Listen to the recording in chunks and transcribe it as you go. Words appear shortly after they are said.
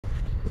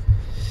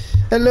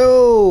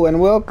Hello and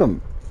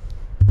welcome.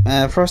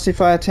 Frosty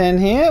Fire 10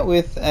 here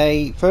with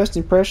a first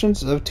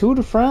impressions of Tour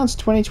de France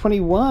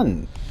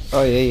 2021.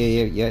 Oh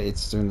yeah,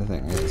 it's doing the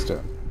thing. Yeah, let's do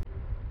it.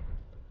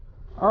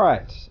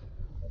 Alright.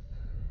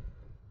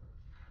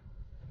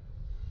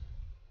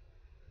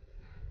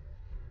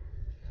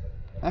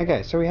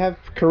 Okay, so we have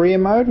career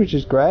mode, which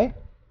is great.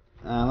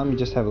 Let me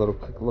just have a little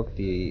quick look at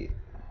the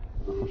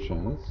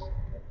options.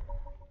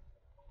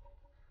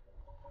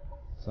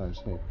 So I'm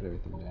just going to put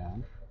everything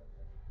down.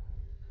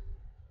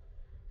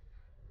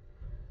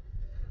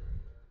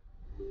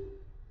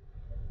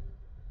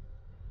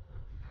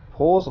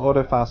 Pause,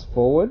 auto fast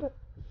forward,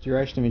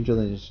 duration of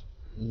individual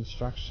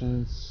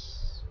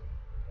instructions,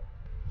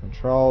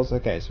 controls.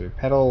 Okay, so we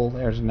pedal,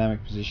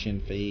 aerodynamic position,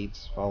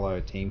 feeds,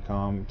 follow, team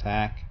com,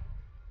 tack,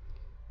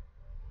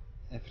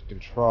 effort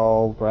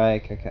control,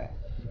 brake. Okay,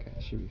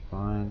 should be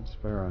fine.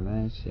 Spray on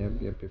names.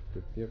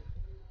 Yep.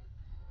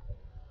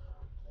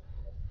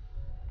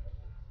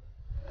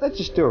 Let's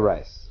just do a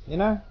race. You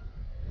know,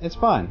 it's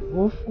fine.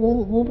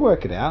 We'll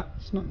work it out.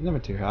 It's never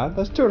too hard.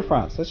 Let's Tour de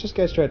France. Let's just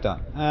go straight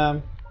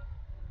down.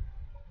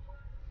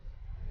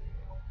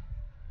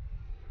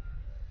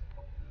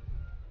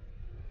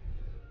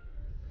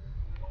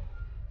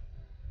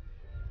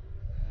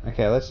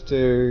 Okay, let's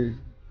do...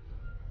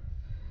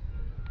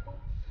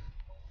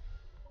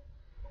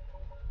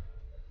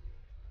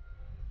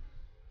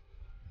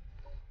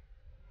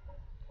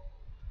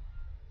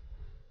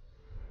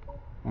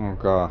 Oh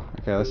god.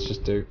 Okay, let's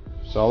just do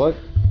solid.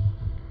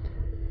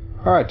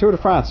 Alright, Tour de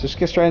France. Just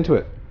get straight into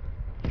it.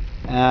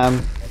 Who are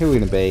we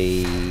going to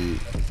be?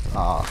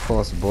 Oh, of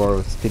course, bored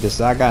with Peter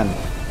Sagan.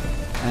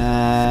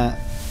 Yeah,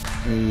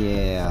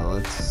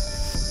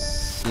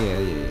 let's... Yeah,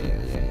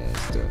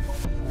 let's do it.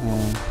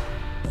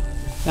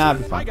 Nah,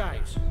 it'll be fine. Hi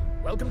guys,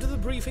 welcome to the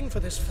briefing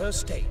for this first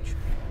stage.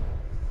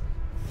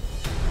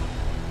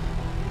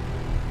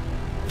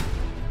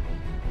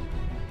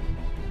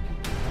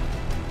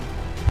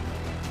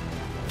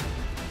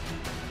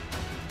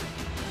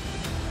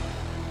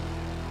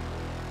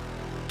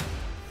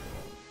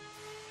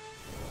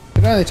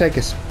 It'll only take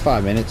us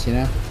 5 minutes, you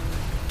know.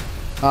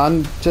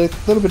 Just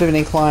a little bit of an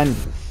incline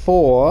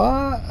for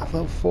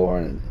level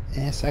 4.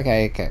 Yes,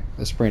 okay,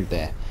 a sprint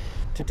there.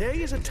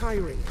 Today is a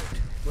tiring bit,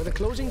 where the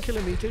closing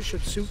kilometers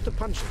should suit the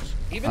punches.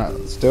 Alright,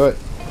 let's do it.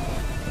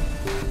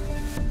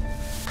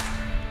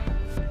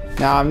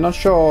 Now, I'm not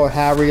sure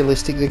how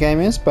realistic the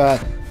game is,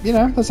 but, you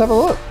know, let's have a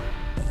look.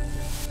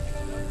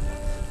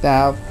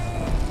 Now,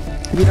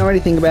 if you know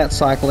anything about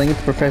cycling at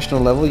the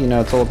professional level, you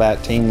know it's all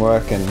about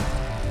teamwork and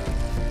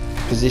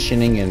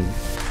positioning and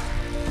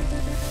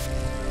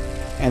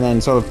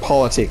then sort of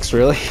politics,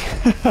 really.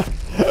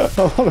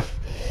 a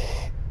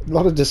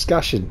lot of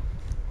discussion.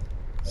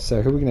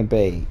 So who are we going to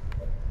be?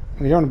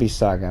 We don't want to be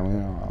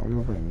Sagan.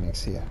 We'll bring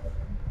mix here.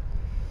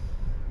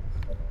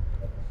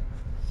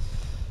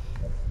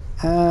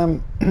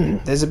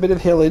 There's a bit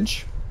of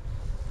hillage,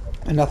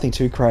 and nothing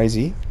too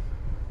crazy.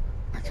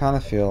 I kind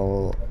of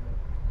feel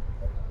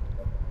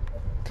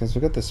because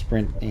we've got the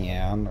sprint.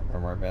 Yeah, I'm not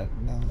gonna worry about it.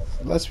 No,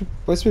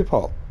 let's be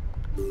Paul.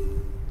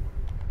 You'll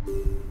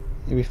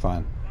be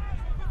fine.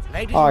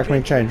 Ladies I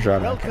can change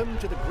driver. Welcome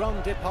to the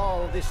Grand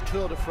Départ of this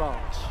Tour de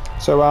France.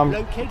 So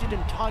Located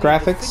entirely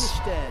graphics. in the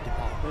Finisterre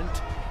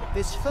department,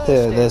 this first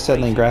They're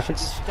certainly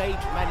graphics.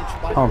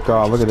 Oh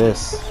god, look at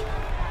this.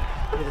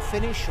 With a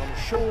finish on a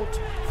short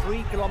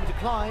 3-kilometer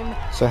climb.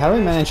 So how do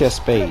we manage our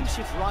speed?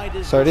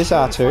 So it is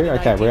R2.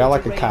 Okay, we are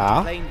like a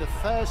car. The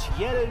first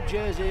yellow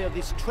jersey of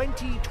this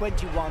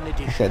 2021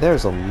 edition. Okay,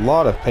 there's a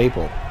lot of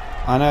people.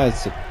 I know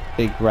it's a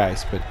big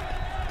race, but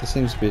this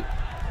seems a bit...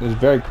 It was a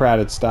very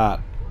crowded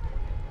start.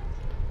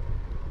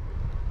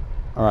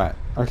 Alright,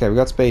 okay, we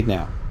got speed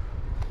now.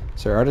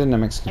 So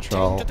aerodynamics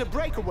control. To the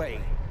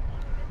breakaway.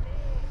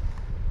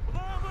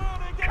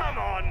 Come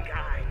on,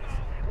 guys.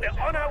 We're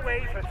on our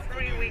way for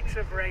 3 weeks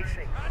of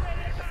racing.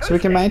 So we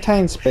can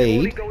maintain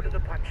speed. Go to the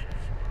punches.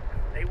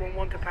 They won't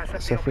want to pass up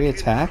So the if we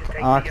attack, opportunity to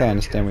take oh, the okay, I other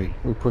understand. jersey.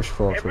 We push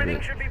forward for a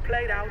Everything bit. should be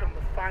played out on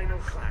the final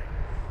climb.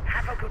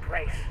 Have a good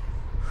race.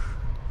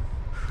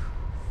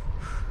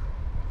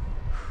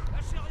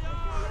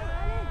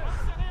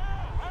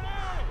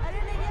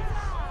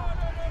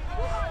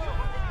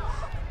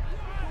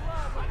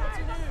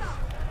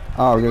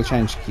 Oh, we gotta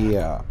change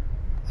gear.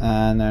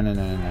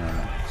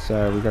 No.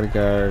 So we gotta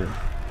go.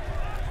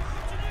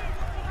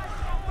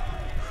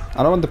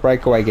 I don't want the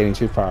breakaway getting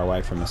too far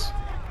away from us.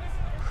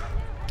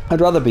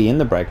 I'd rather be in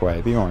the breakaway.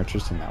 It'd be more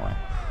interesting that way.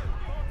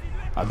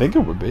 I think it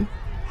would be.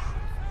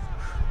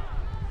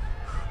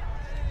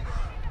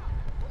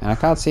 And I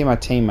can't see my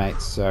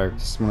teammates, so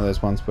this is one of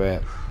those ones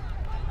where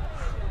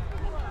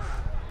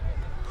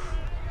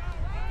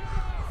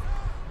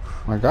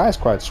my guy's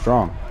quite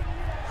strong.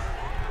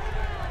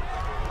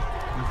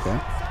 Okay.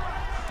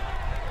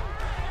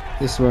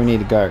 This is where we need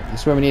to go. This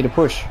is where we need to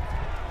push.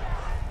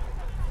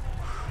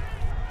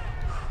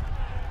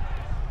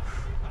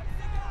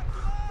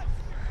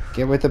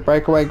 Get with the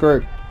breakaway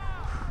group.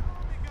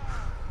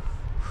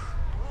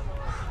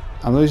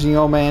 I'm losing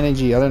all my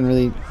energy. I don't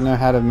really know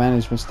how to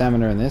manage my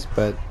stamina in this,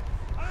 but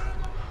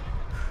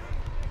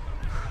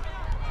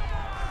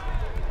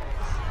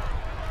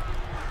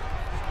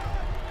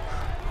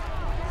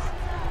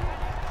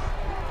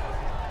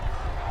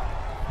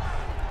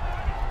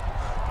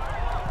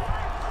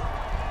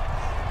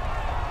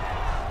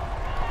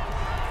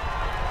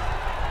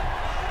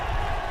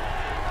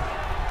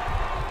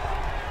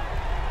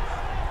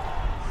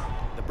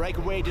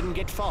breakaway didn't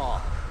get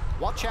far.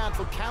 Watch out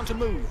for counter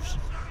moves.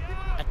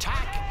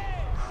 Attack!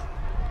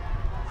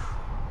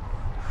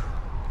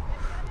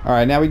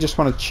 Alright, now we just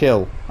want to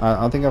chill.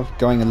 I think I'm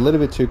going a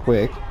little bit too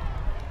quick,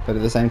 but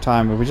at the same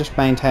time, we're just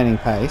maintaining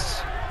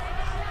pace.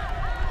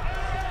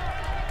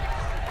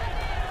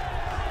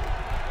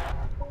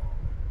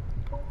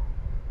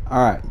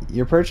 Alright,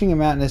 you're approaching a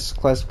mountainous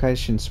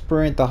classification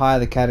sprint. The higher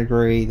the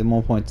category, the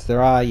more points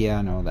there are. Yeah,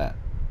 I know that.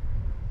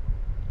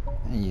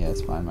 Yeah,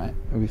 it's fine, mate.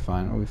 It'll be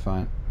fine. It'll be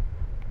fine.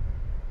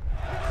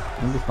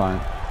 It'll be fine.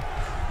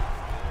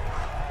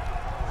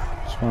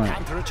 Just wanna...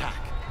 Counter-attack.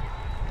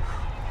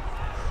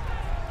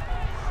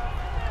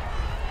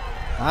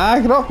 Ah,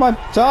 get off my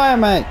tyre,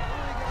 mate!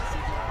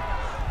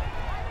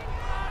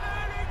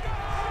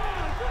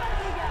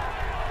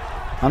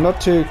 I'm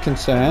not too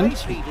concerned.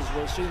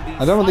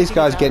 I don't want these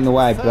guys getting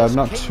away, but I'm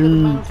not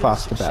too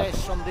fussed about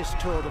them. On this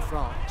Tour de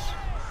France.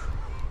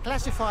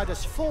 Classified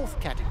as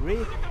 4th category,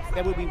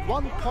 there will be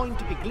 1 point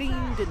to be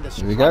gleaned in the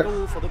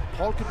struggle for the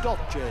polka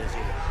dot jersey.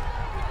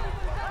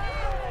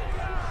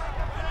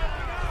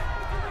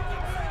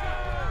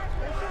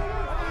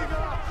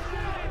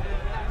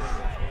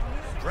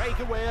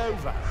 Breakaway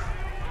over.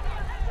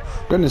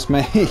 Goodness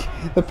me,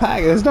 the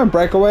pack, there's no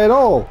breakaway at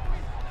all.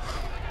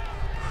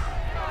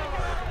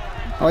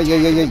 Oh, yeah.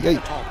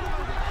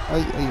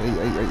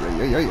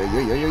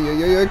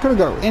 I couldn't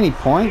got any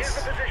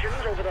points.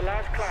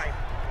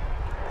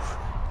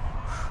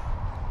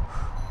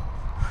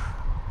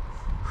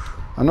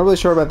 I'm not really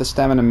sure about the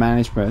stamina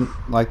management.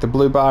 Like the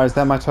blue bar, is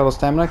that my total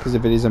stamina? Because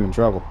if it is, I'm in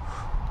trouble.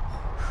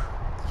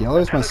 Yellow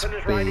is my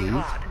speed.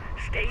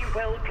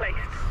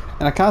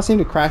 And I can't seem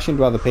to crash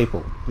into other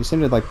people. We seem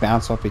to like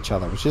bounce off each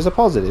other, which is a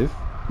positive,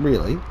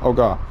 really. Oh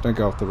god, don't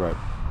go off the road.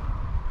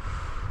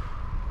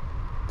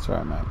 It's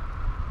alright, mate.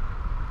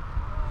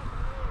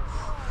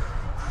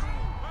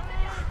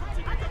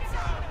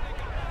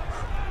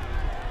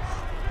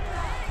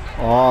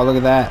 Oh, look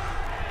at that.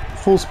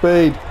 Full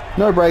speed.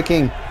 No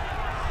braking.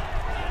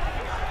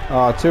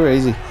 Oh, too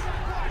easy.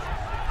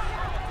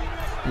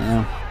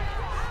 No.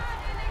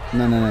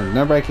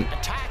 No braking.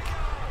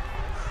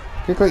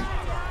 Quickly.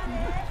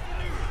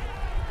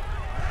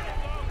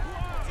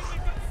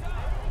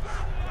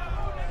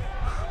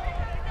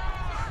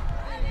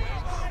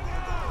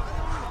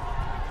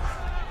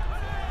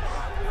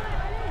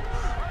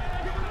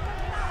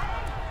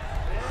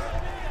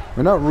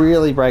 We're not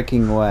really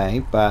breaking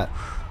away, but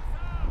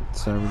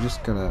so we're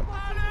just gonna.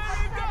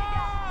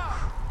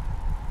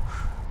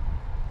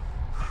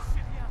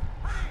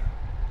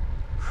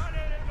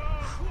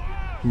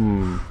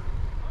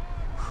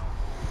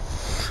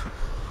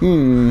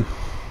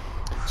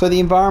 So the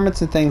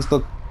environments and things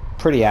look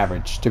pretty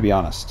average, to be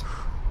honest.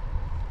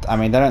 I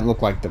mean, they don't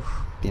look like the,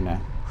 you know,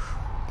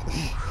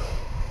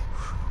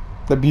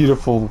 the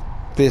beautiful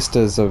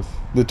vistas of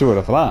the Tour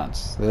de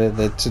France.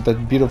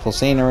 The beautiful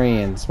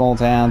scenery and small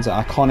towns,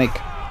 iconic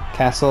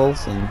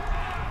castles and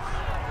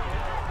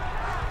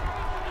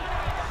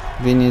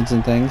vineyards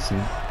and things.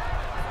 And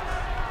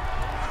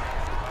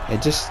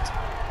it just,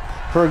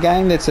 for a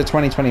game that's a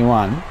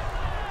 2021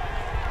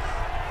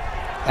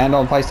 and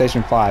on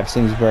PlayStation 5,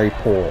 seems very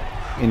poor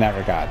in that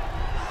regard.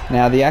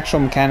 Now the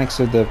actual mechanics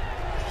of the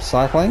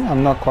cycling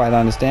I'm not quite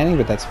understanding,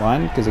 but that's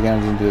fine because again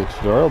I didn't do the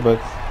tutorial. But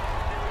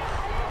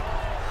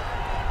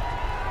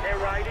they're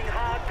riding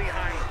hard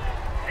behind.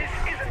 This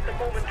isn't the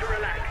moment to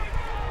relax.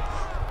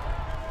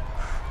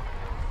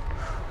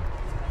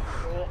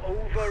 You're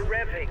over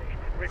revving.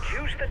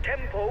 Reduce the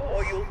tempo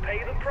or you'll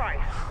pay the price.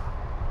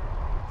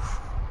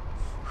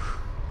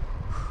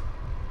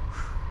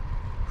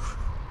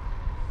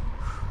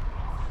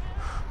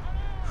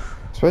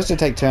 supposed to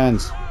take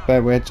turns,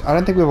 but I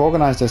don't think we've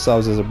organised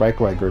ourselves as a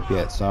breakaway group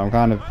yet, so I'm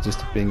kind of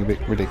just being a bit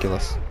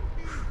ridiculous.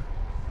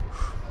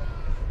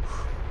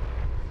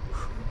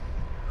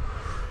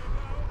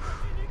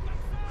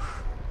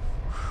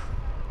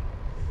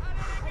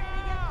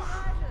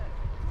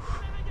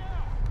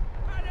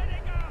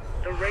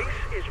 The race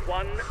is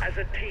won as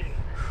a team.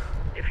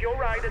 If your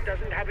rider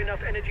doesn't have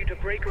enough energy to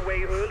break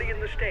away early in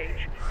the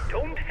stage,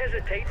 don't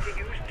hesitate to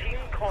use Team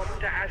Com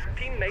to ask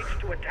teammates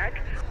to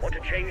attack or to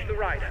change the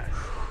rider.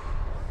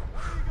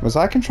 Was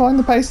I controlling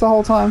the pace the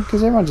whole time?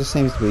 Because everyone just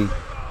seems to be...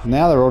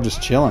 Now they're all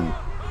just chilling.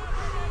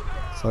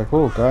 It's like,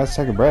 oh guys,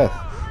 take a breath.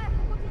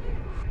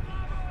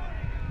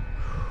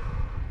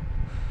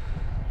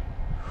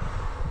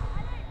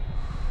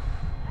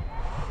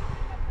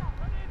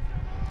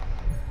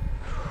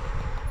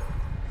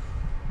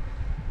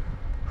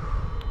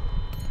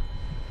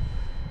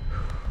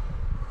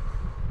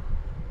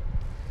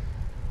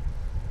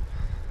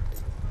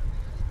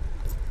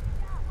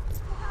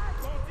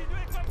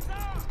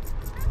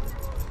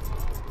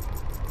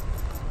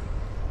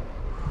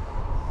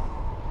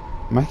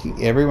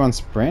 Making everyone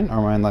sprint, or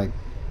am I like...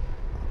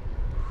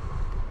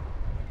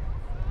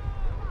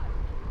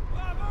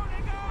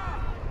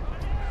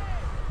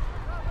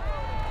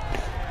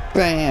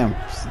 Bam!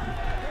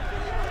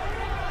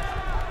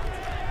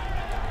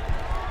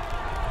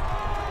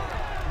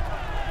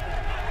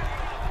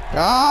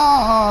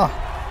 Ah!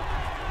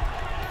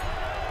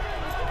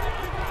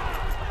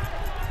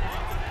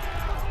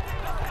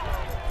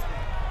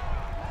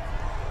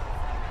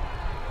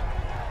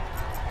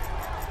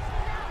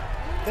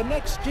 The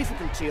next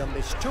difficulty on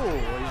this tour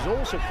is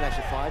also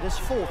classified as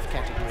 4th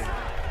category.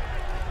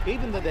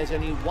 Even though there's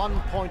only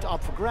 1 point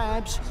up for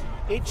grabs,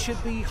 it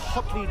should be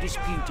hotly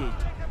disputed,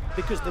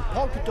 because the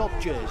polka dot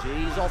jersey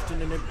is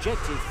often an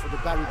objective for the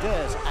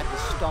baroudeurs at the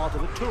start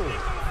of a tour.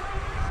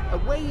 A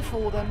way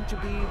for them to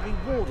be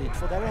rewarded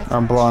for their efforts.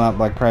 I'm blowing up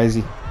like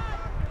crazy.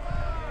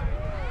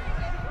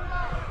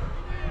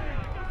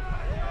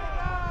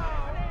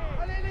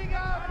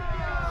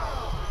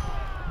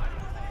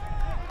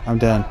 I'm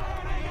done.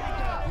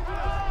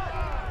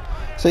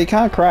 So you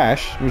can't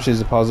crash, which is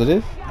a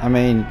positive. I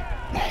mean,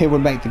 it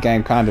would make the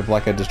game kind of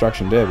like a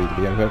destruction derby, to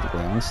be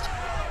perfectly honest.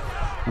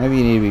 Maybe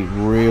you need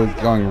to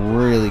be going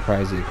really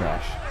crazy to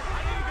crash.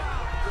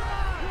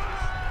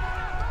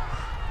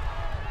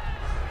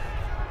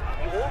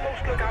 You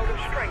almost look out of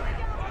strength.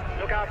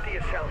 Look after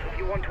yourself if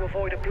you want to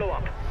avoid a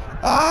blow-up.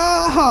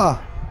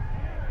 Ah!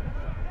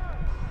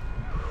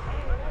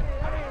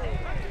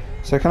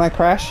 So can I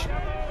crash?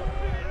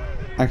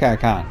 Okay, I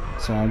can't.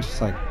 So I'm just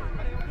like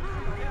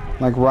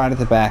right at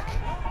the back.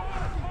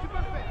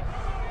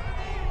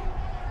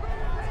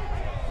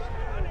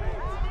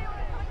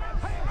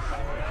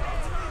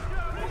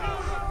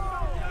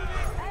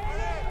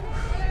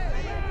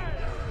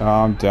 Oh,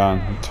 I'm done.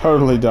 I'm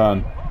totally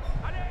done.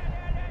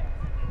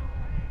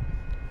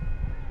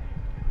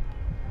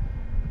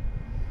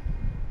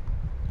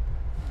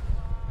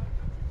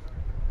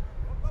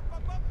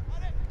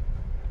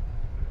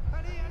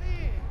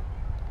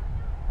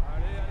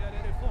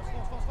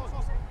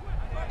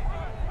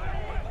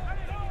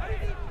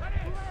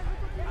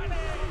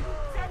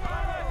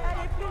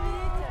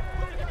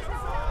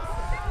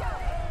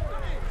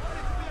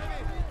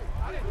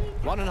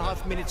 One and a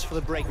half minutes for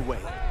the breakaway.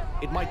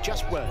 It might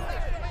just work.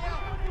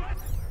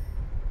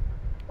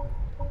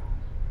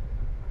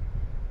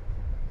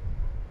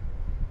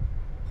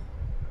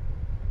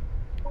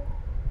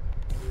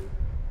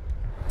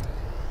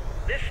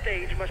 This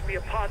stage must be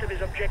a part of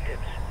his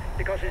objectives,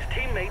 because his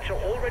teammates are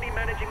already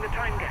managing the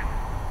time gap.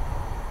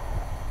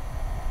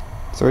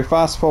 So we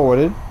fast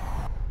forwarded.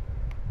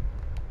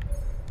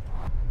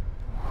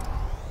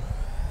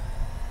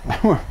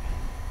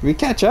 We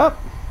catch up.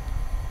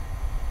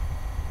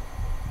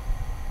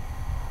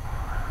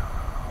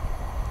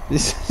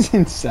 This is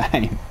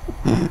insane.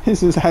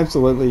 This is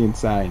absolutely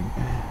insane.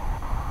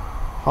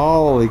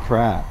 Holy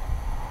crap.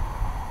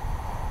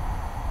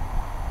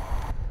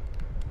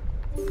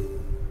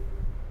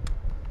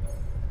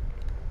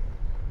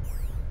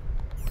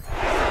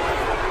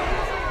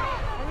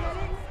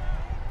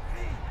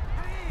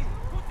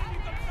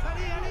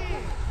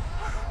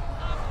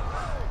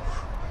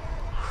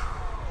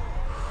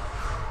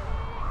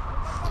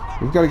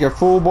 We've got to go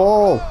full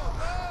ball.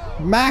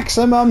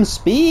 Maximum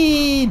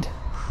speed.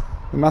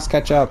 We must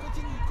catch up.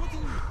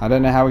 I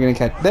don't know how we're going to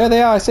catch... There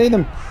they are, I see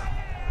them.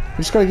 We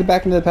just got to get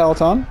back into the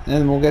peloton, and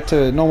then we'll get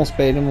to normal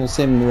speed, and we'll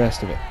sim the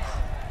rest of it.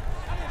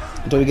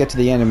 Until we get to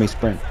the end and we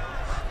sprint.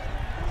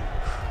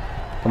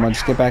 Come on,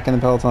 just get back in the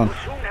peloton. We'll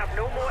soon have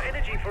no more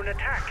energy for an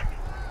attack.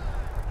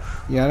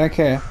 Yeah, I don't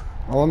care.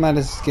 All that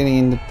matters is getting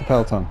in the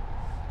peloton.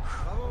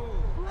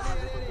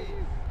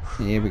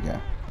 Here we go.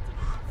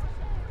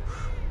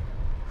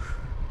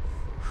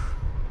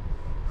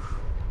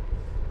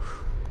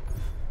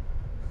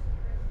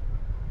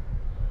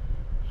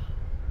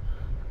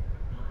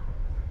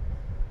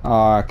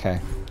 Oh,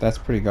 okay. That's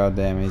pretty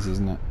goddamn easy,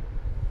 isn't it?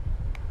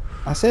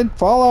 I said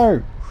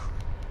follow!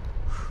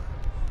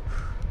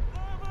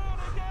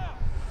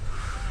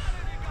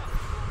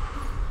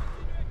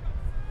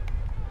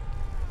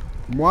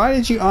 Why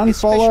did you unfollow? His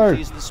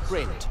specialty is the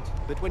sprint,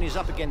 but when he's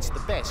up against the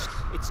best,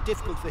 it's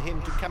difficult for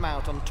him to come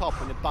out on top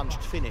in a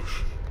bunched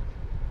finish.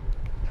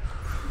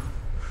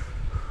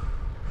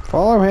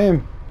 Follow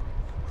him.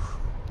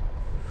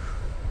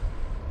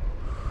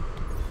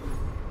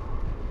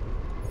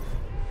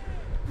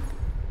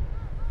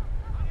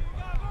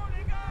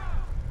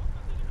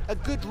 A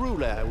good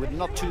ruler with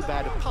not too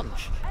bad a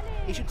punch.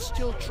 He should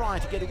still try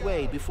to get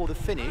away before the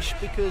finish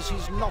because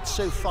he's not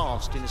so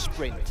fast in a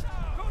sprint.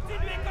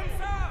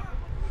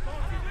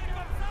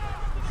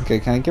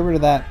 Okay, can I get rid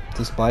of that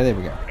display? There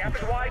we go. The gap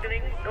is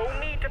widening. No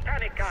need to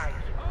panic, guys.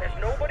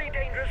 There's nobody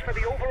dangerous for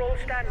the overall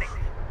standing.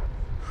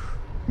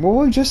 Well,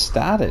 we just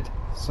started,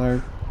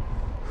 so...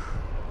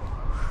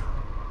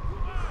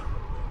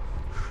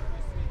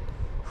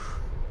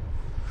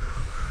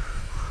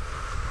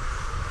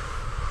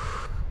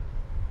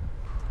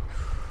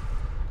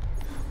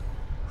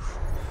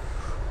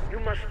 You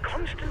must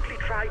constantly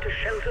try to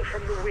shelter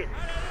from the wind,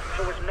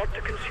 so as not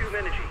to consume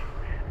energy.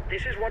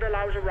 This is what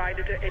allows a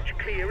rider to edge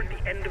clear at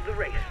the end of the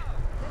race.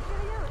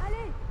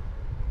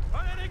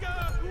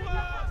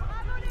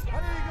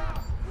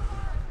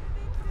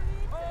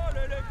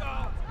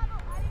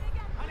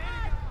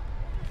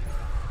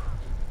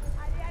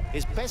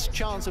 His best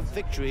chance of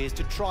victory is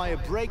to try a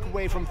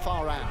breakaway from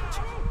far out.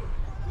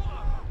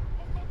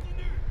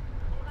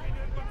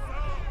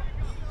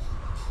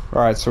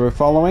 Alright, so we're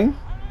following.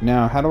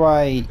 Now, how do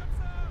I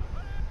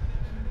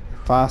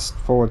fast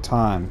forward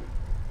time?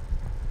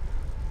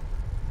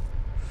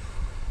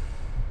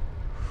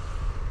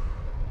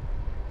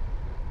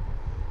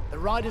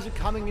 riders are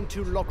coming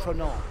into Le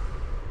Cronon.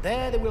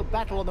 There they will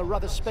battle on the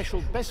rather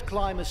special Best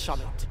Climber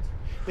Summit,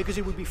 because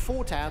it will be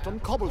fought out on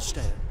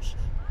cobblestones.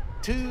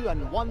 2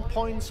 and 1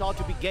 points are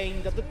to be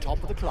gained at the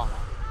top of the climb.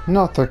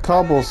 Not the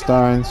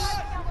cobblestones.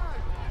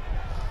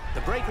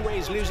 The breakaway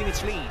is losing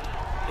its lead.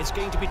 It's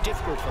going to be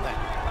difficult for them.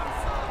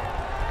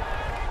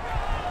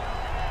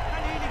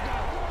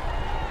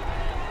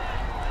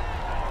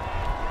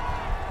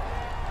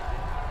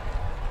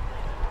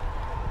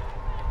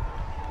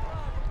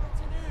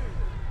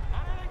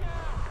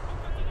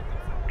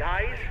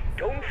 Guys,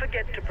 don't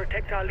forget to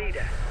protect our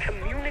leader.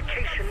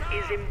 Communication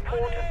is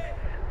important.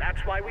 That's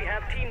why we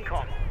have Team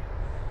Com.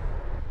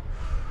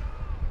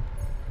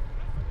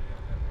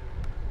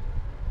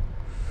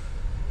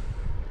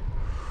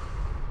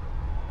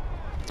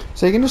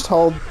 So you can just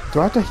hold... Do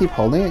I have to keep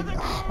holding it?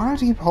 Why do I have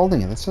to keep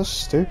holding it? That's so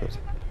stupid.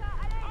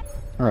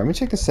 Alright, let me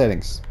check the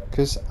settings.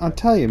 Because I'll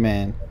tell you,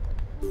 man,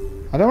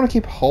 I don't want to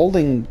keep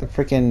holding the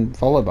freaking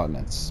follow button.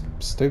 It's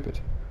stupid.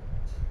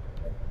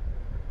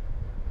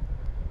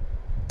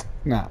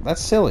 Nah,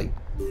 that's silly.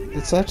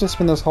 It's I've just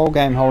spent this whole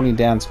game holding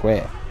down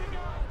square.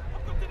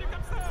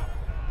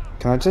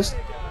 Can I just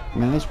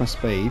manage my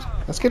speed?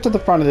 Let's get to the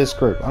front of this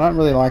group. I don't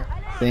really like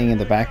being in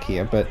the back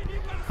here, but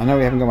I know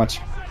we haven't got much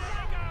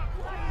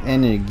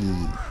energy.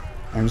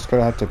 I'm just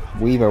gonna have to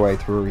weave our way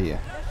through here.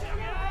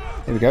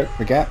 There we go. Got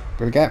a gap.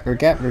 Got a gap. Got a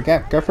gap. Got a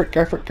gap. Go for it.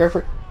 Go for it. Go for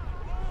it.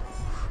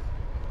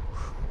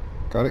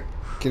 Got it.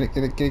 Get it.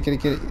 Get it. Get it. Get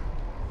it. Get it.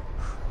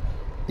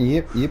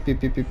 Yep. Yep.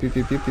 Yep. Yep. Yep. Yep.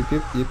 Yep. Yep. Yep.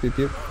 Yep. Yep. Yep.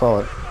 Yep. Follow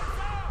it.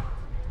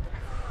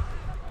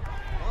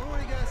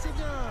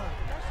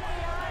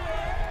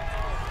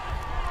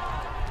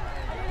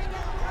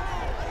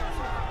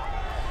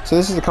 So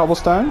this is the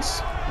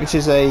cobblestones, which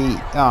is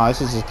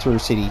this is a through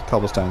city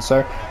cobblestone.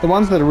 So the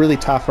ones that are really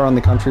tough are on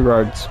the country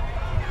roads.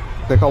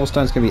 The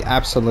cobblestones can be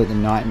absolutely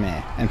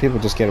nightmare, and people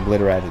just get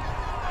obliterated.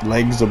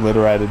 Legs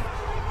obliterated,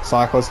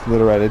 cyclists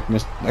obliterated,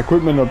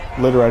 equipment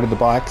obliterated, the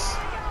bikes.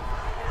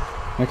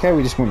 Okay,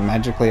 we just went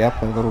magically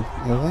up a little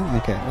thing.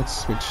 Okay, let's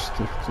switch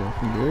to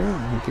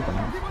here. Keep on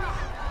going.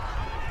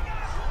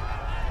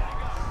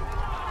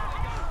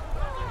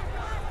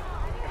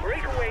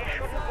 Breakaway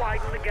shouldn't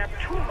widen the gap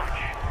too much,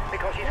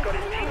 because he's got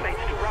his teammates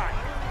to ride.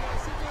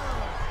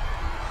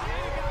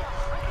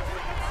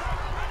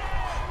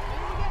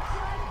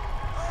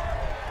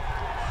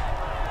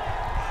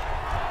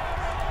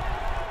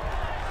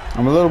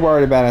 I'm a little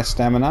worried about our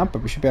stamina,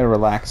 but we should be able to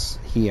relax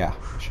here.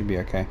 Should be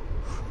okay.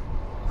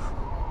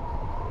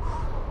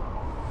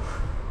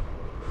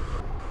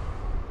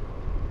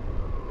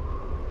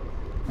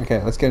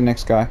 Okay, let's get the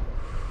next guy.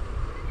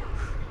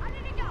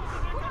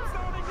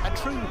 A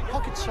true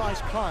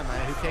pocket-sized climber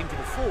who came to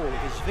the fore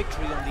with his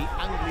victory on the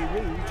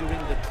Angliru during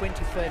the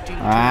 2013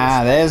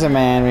 Ah, there's a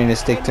man we need to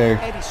stick to.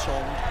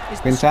 Edison is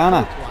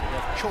Quintana. the support line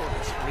of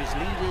choice for his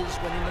leaders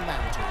when in the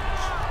mountains.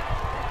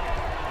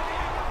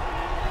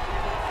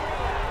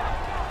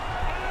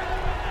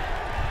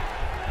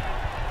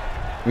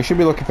 We should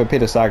be looking for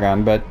Peter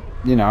Sagan, but,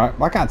 you know,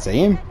 I can't see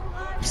him.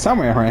 He's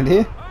somewhere around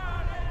here.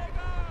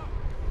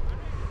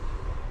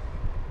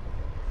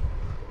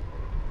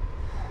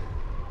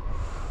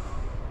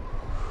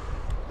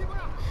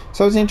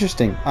 So it's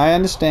interesting. I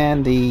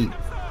understand the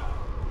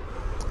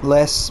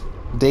less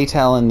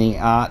detail in the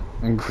art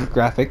and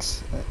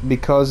graphics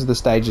because the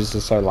stages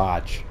are so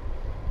large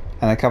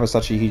and they cover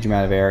such a huge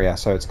amount of area.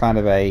 So it's kind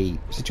of a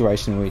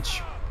situation in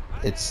which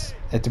it's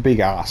a big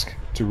ask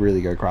to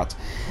really go cruts.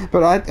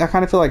 But I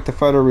kind of feel like the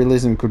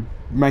photorealism could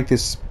make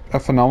this a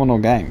phenomenal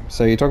game.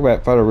 So you talk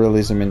about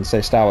photorealism in,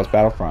 say, Star Wars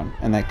Battlefront,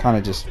 and that kind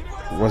of just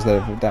was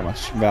that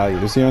much value.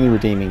 It was the only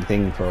redeeming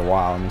thing for a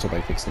while until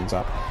they fixed things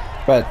up.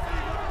 But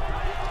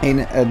in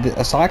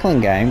a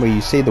cycling game where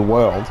you see the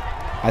world,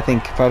 I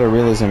think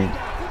photorealism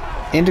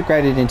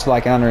integrated into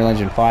like an Unreal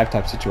Engine 5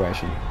 type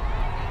situation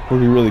would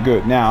be really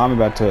good. Now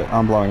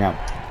I'm blowing up.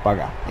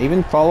 Bugger.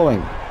 Even following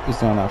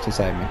is not enough to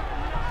save me.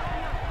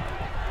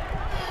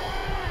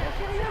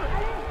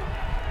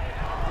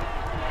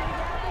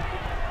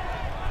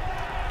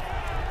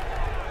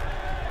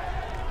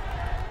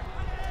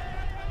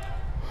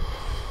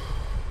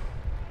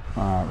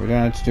 Alright, we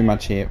don't have to do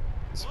much here.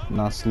 It's a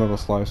nice little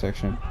slow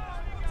section.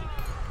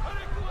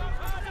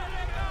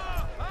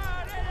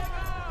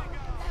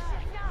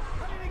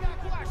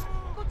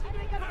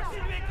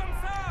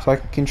 So I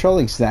can control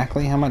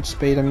exactly how much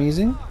speed I'm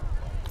using.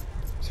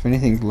 So if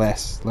anything,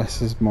 less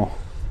is more.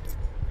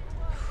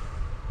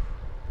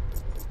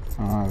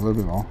 A little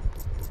bit more.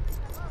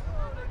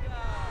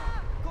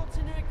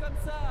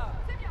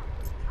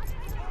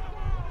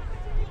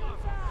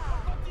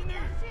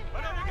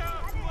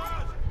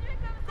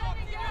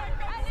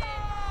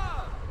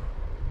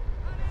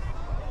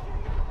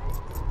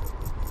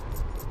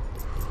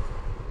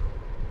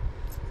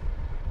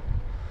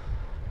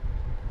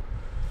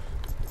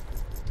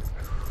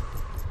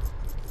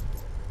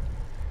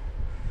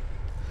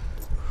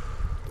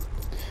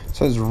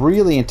 So it's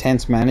really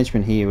intense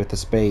management here with the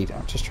speed.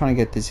 I'm just trying to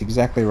get this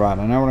exactly right.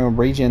 I know I'm going to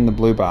regen the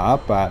blue bar,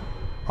 but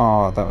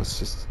oh, that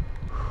was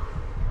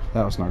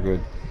not good.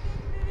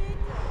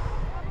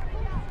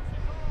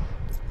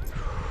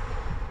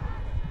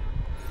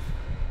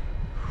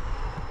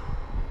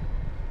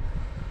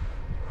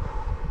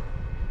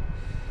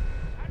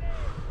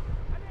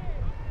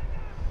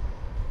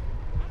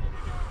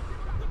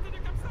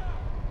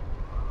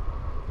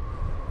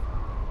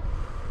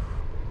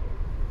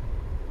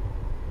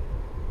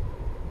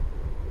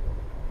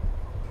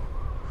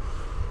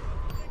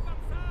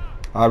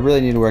 I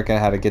really need to work out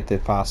how to get the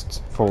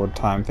fast forward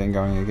time thing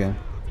going again.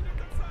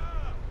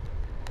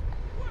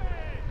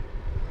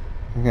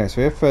 Okay, so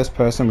we have first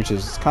person, which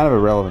is kind of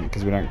irrelevant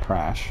because we don't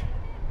crash.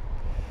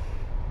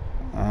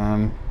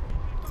 How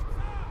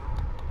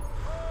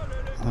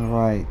do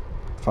I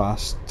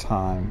fast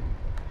time?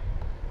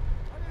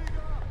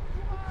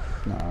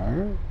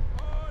 No.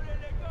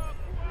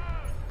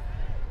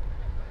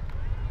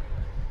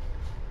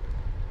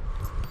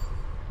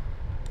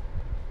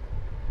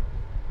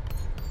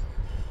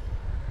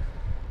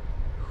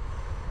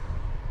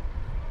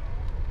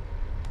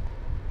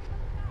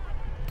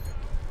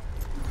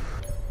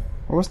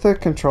 What's the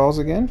controls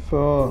again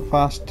for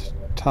fast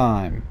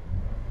time?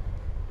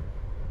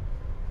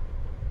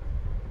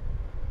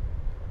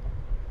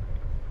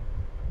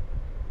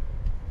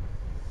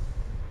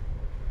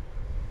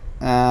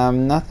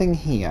 Nothing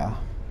here.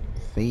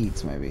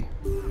 Feeds maybe.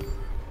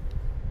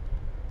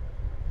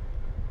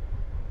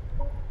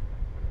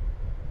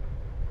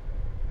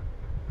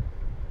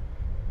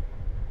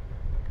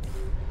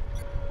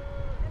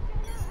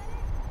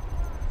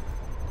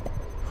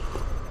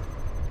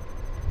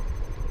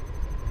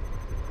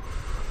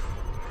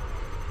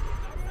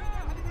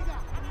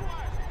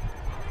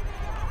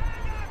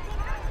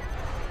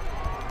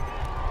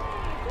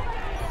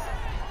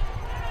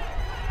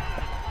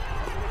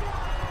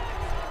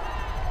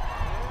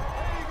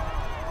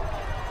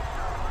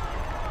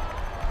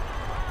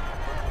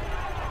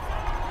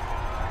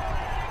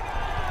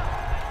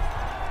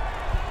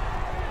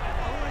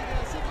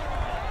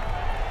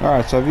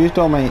 Alright, so I've used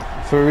all my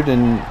food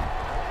and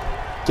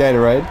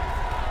Gatorade.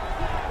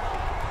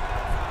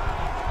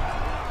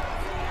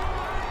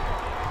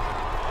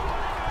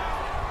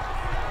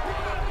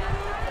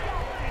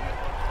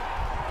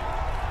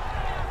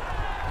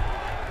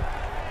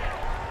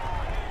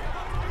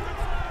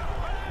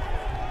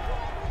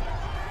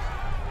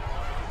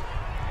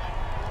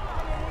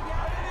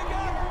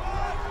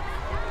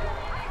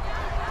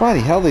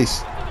 Bloody hell,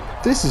 this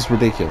is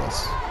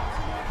ridiculous.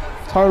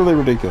 Totally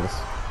ridiculous.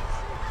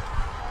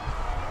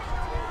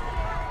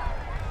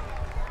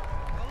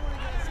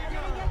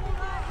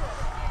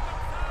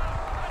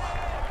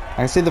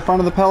 I can see the front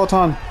of the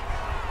peloton.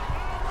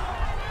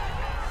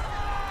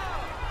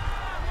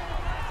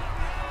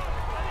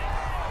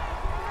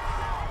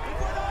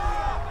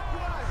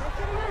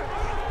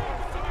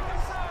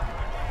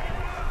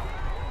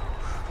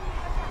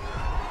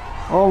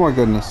 Oh my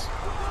goodness.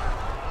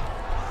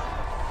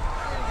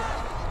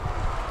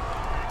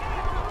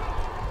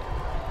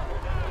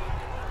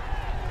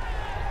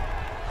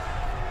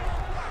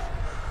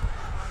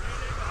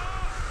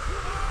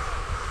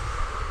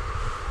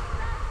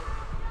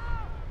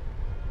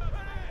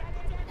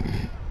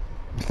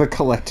 The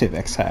collective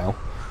exhale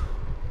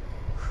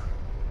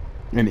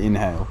and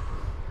inhale.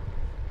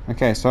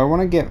 Okay, so I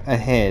want to get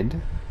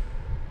ahead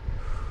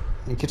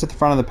and get to the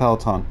front of the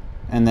peloton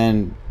and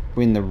then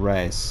win the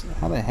race.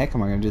 How the heck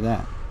am I going to do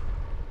that?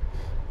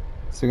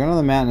 So we're going to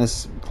the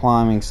mountainous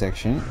climbing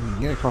section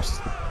and get across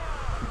the,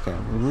 okay,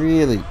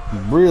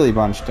 really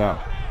bunched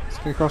up. Let's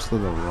get across to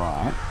the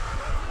right.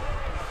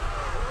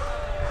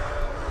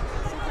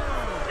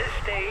 This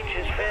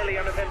stage is fairly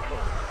uneventful.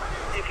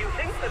 If you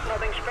think that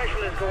nothing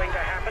special is going to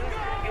happen,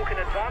 you can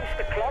advance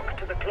the clock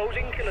to the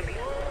closing kilometer.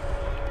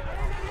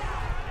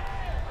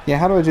 Yeah,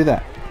 how do I do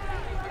that?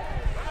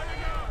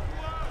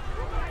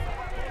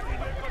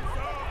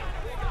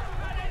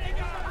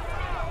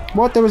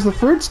 What? There was the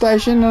fruit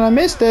station and I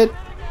missed it.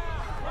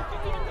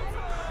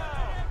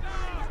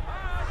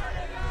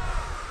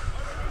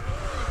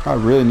 I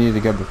really needed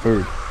to get the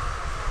food.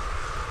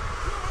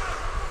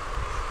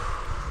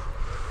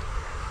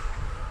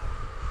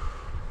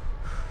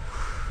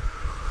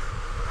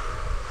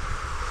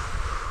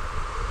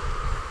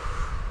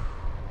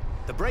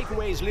 The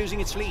breakaway is losing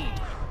its lead.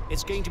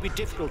 It's going to be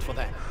difficult for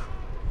them.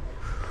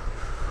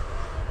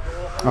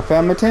 I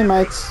found my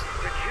teammates.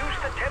 Reduce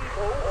the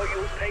tempo or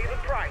you'll pay the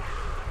price.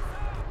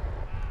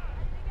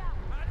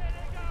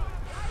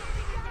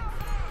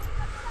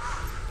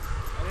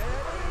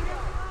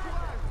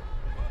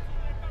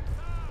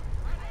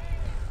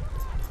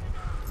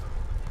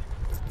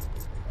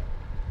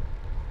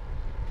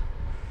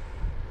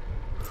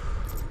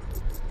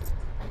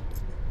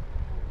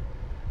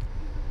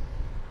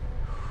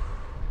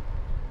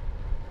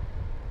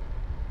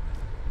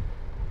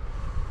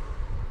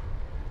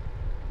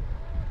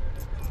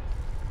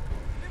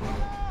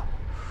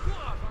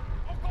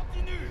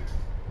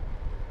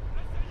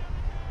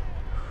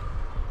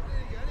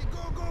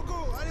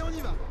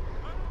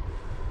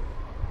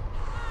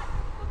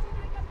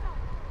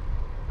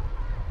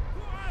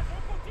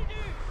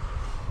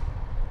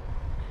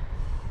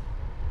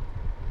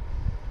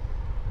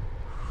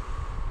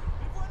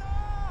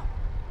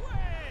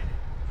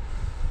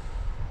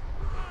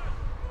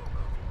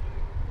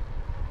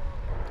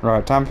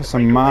 Right, time for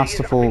some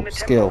masterful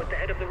skill. At the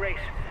head of the race.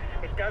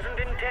 It doesn't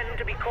intend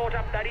to be caught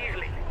up that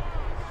easily.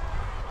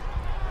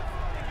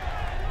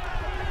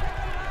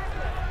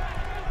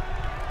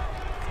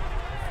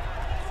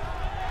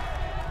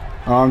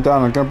 Oh, I'm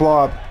done. I'm gonna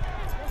blow up.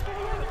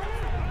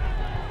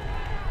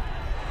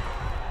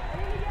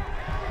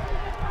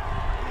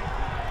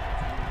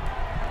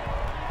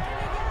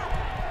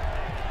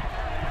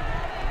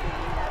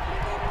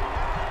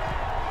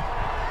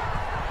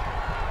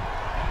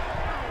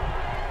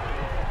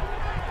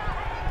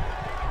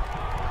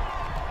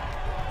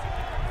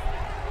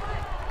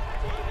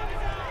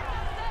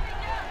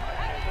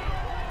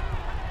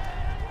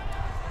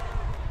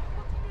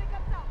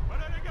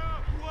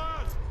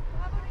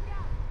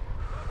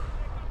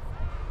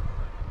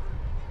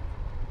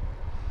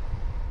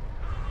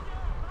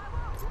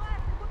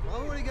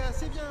 les gars,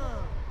 c'est bien.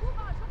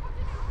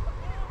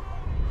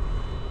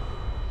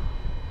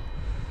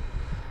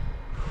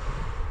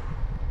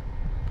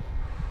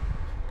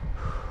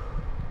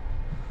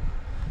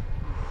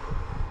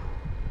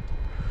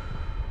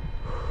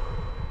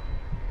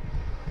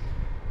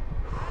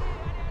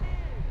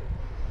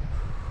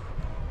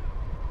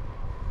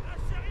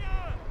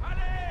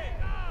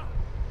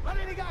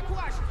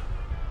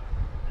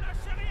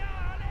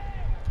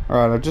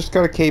 Alright, I've just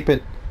got to keep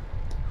it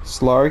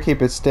slow,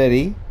 keep it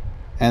steady,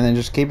 and then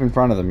just keep in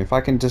front of them. If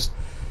I can just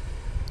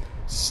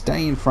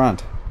stay in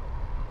front.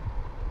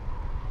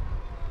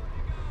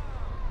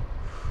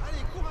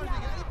 Allez, courage les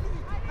gars, allez plus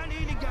vite.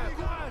 Allez les gars,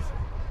 courage.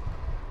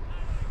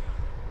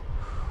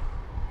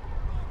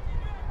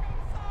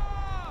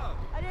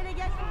 Allez les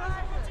gars,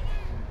 courage.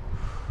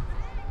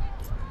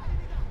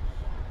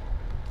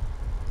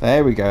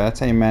 There we go,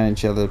 that's how you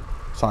manage other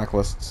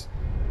cyclists.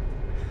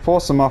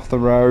 Force them off the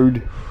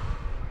road.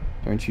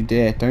 Don't you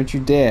dare, don't you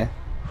dare.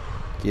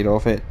 Get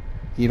off it.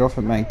 Get off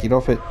it, mate, get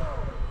off it.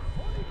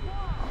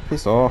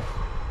 Piss off.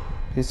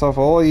 Piss off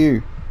all of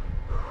you.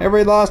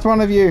 Every last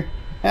one of you.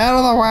 Out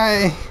of the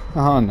way.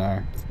 Oh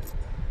no.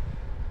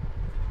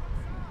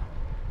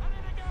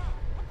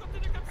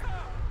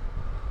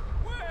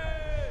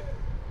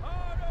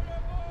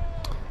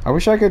 I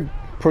wish I could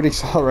put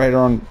accelerator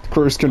on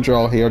cruise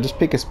control here, or just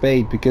pick a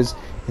speed, because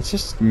it's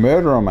just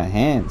murder on my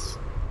hands.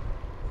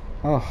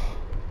 Oh.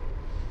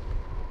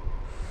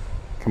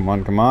 Come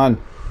on, come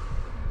on.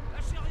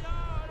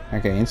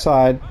 Okay,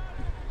 inside.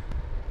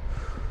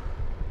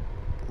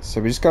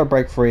 So we just gotta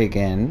break free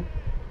again.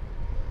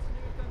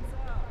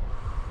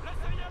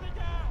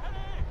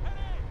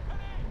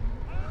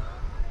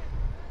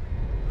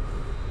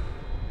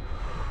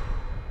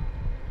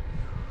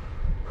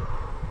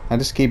 I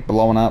just keep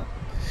blowing up.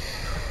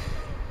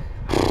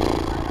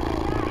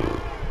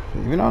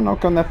 Even though I'm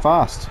not going that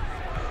fast.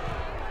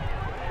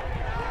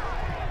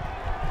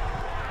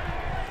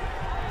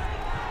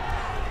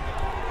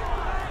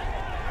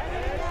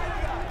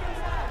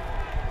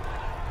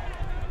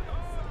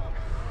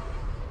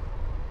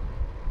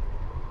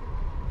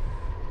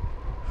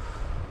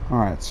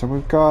 Alright, so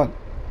we've got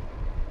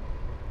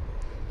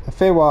a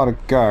fair while to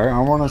go. I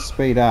want to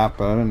speed up,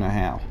 but I don't know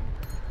how.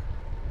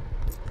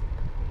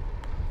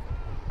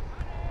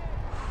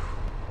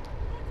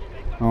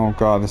 Oh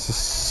god, this is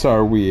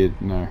so weird.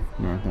 No,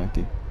 thank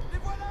you.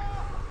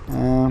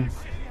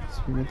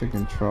 So we got the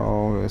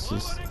control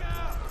versus...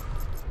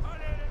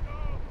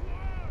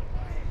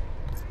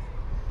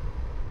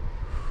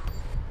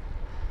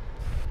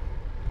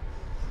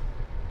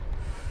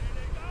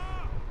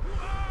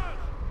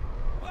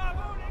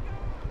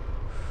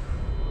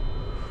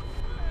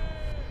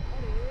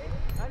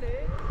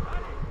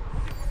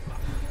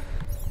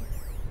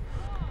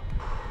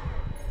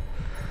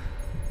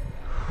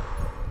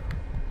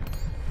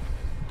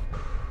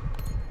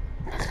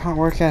 I can't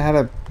work out how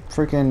to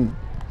freaking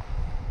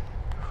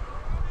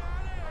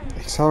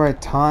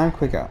accelerate time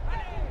quicker.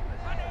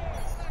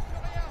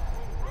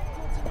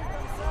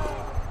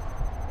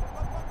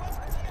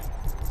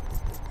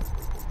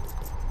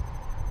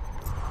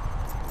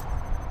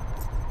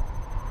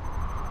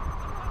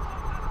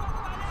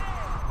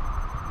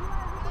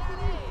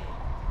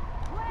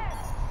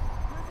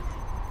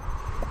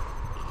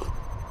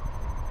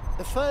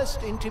 The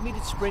first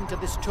intermediate sprint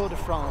of this Tour de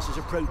France is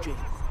approaching.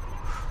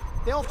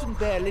 They often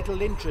bear little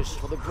interest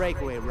for the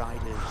breakaway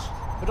riders,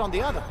 but on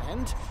the other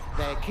hand,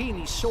 they're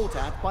keenly sought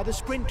out by the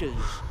sprinters,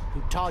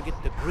 who target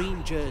the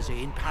green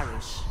jersey in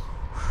Paris.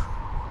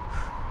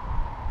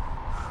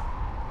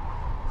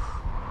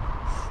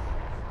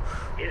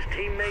 His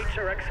teammates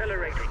are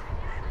accelerating.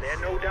 They're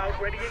no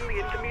doubt readying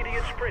the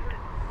intermediate sprint.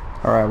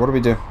 Alright, what do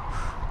we do?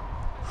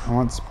 I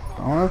want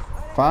a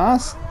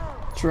fast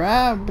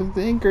trap to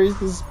increase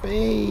the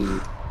speed.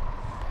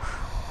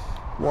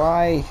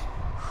 Why?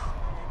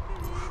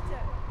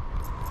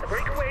 The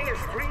breakaway is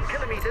 3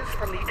 kilometers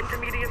from the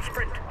intermediate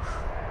sprint.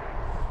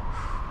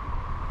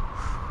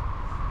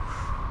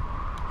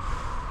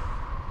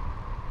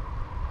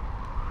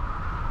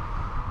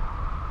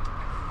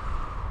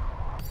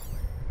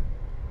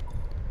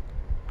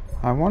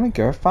 I want to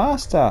go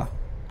faster.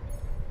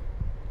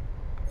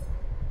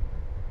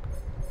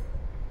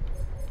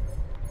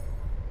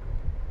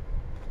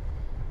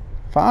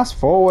 Fast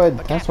forward.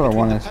 That's what I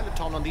wanted. The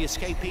peloton on the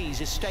escapees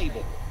is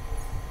stable.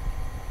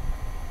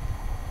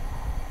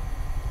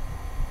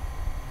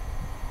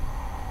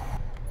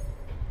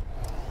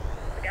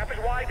 The gap is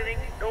widening.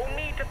 No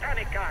need to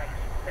panic, guys.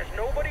 There's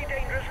nobody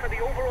dangerous for the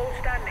overall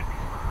standing.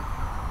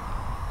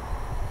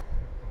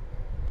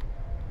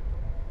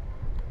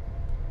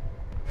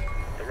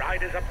 The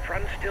riders up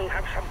front still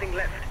have something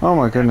left. Oh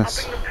my goodness.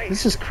 Upping the pace,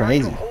 This is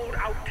trying to crazy. hold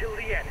out till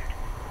the end.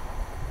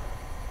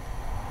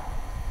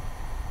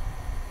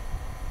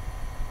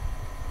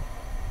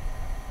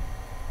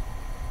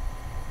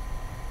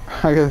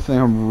 I gotta think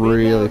I'm We're now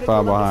really a little far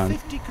under behind.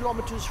 50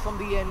 kilometers from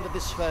the end of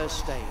this first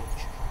stage,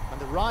 and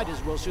the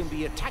riders will soon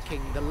be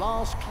attacking the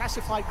last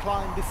classified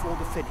climb before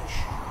the finish.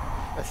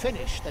 A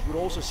finish that will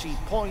also see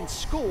points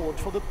scored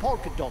for the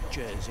polka dot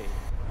jersey.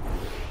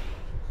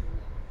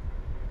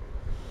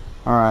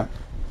 Alright,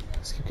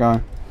 let's keep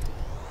going.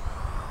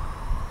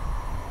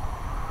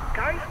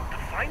 Guys, the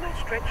final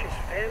stretch is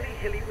fairly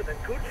hilly with a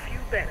good few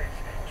bends,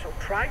 so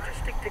try to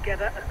stick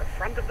together at the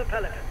front of the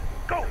peloton.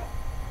 Go!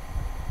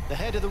 The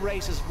head of the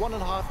race has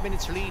 1.5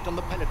 minutes lead on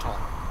the peloton.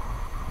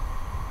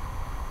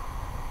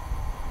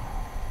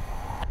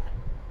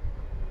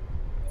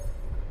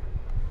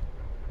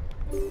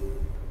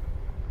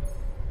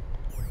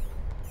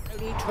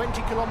 Only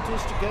 20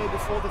 kilometers to go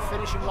before the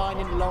finishing line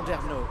in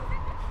Landerneau,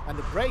 and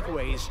the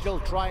breakaway is still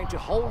trying to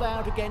hold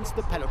out against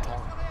the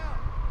peloton.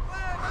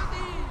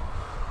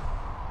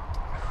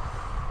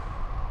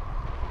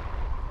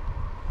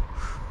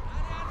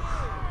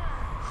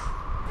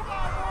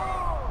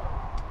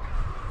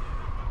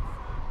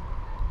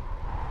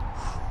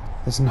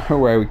 There's no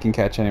way we can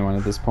catch anyone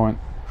at this point.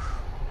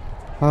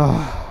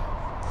 I'm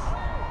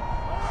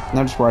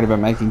just worried about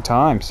making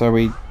time, so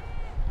we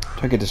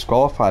don't get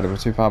disqualified if we're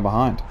too far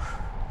behind.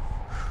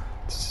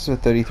 This is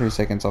 33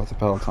 seconds off the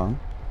peloton.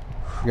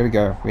 We gotta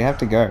go. We have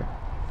to go.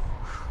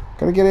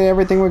 Gotta get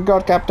everything we've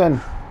got,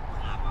 Captain.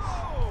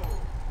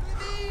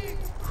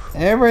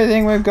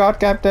 Everything we've got,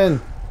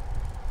 Captain.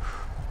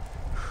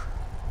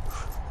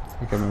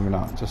 Okay, moving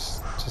on.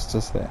 Just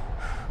there.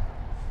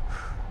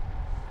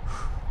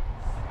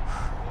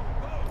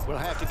 We'll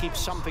have to keep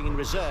something in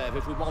reserve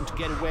if we want to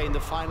get away in the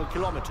final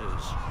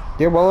kilometers.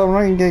 Yeah, well, I'm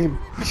not gonna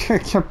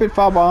get a bit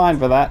far behind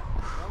for that.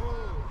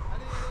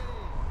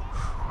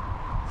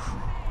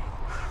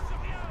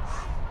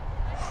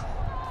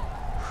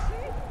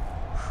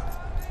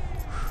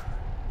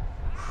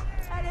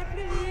 Allez,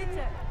 plus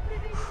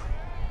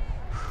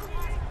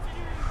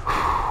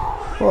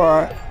vite.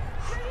 Alright.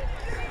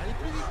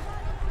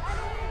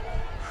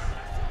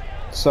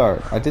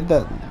 So, I did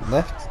that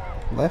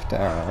left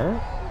arrow.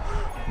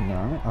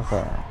 No, up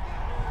arrow.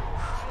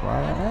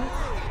 Right arrow.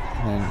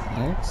 And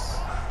then X.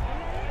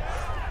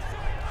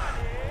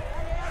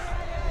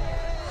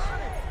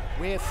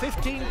 We're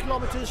 15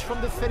 kilometers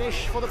from the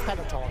finish for the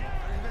peloton.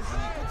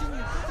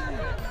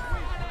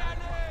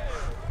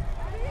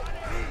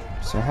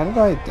 So how did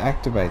I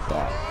activate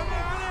that?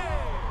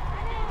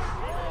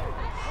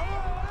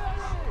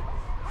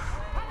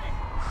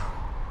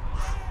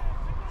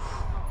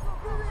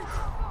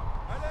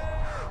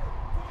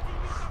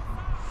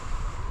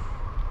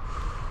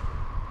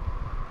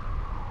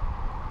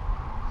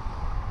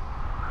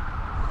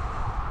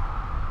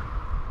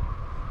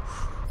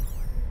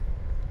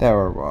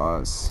 There it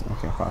was.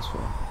 Okay, fast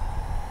forward.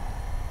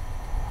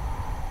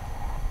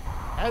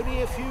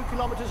 Only a few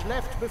kilometers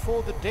left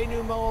before the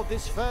denouement of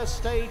this first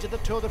stage of the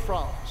Tour de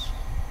France.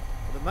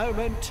 For the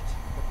moment,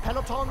 the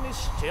peloton is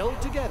still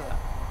together.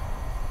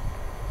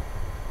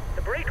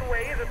 The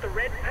breakaway is at the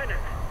red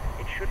pennant.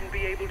 It shouldn't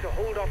be able to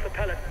hold off the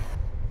peloton.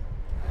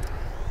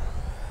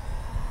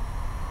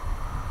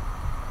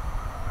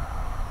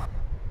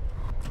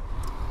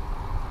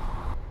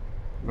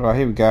 Alright,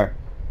 here we go.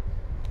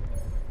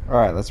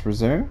 Alright, let's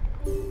resume.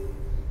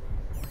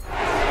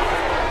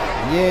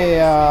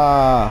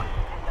 Yeah!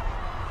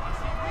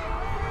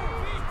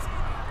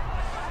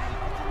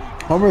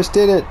 Almost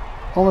did it!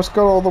 Almost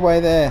got all the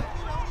way there.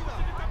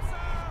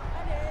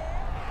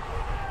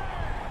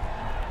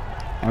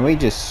 And we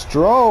just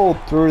strolled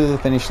through to the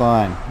finish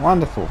line.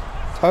 Wonderful.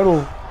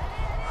 Total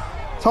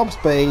top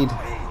speed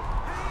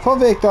for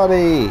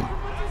victory!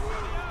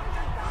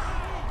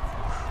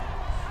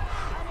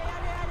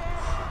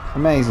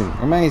 Amazing,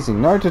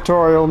 amazing. No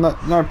tutorial,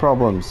 no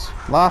problems.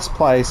 Last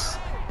place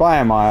by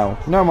a mile.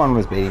 No one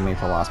was beating me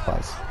for last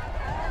place.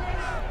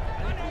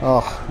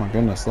 Oh my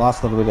goodness,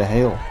 last little bit of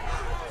heel.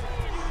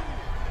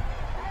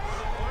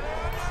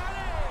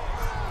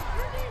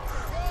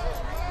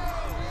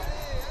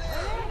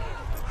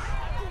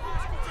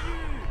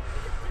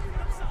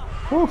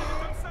 Whew.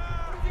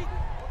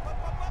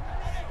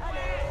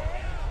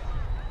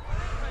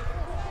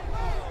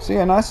 So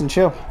yeah, nice and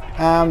chill.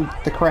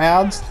 The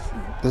crowds,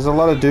 there's a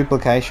lot of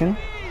duplication.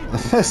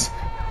 There's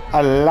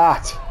a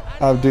lot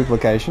of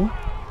duplication.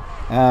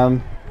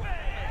 I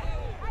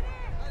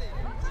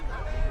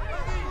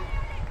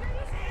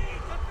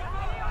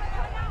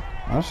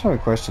just have a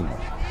question though.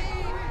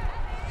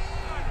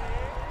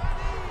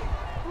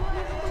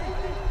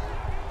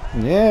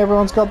 Yeah,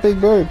 everyone's got big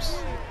boobs.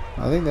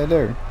 I think they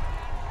do.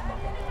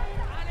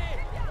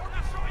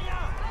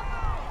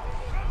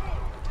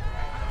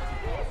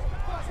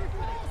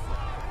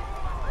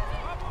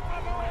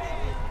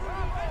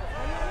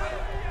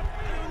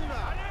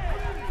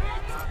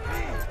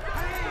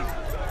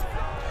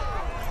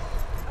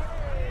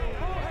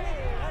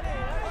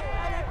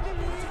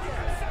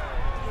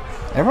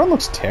 Everyone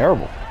looks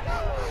terrible.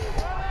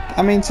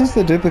 I mean, since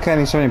they're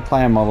duplicating so many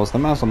player models, they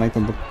might as well make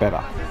them look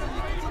better.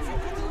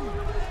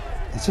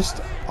 It's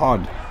just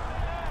odd.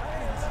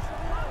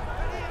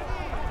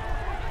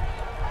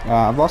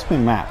 I've lost my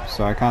map,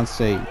 so I can't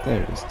see.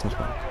 There it is. Touch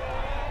button.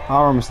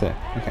 Oh, we're almost there.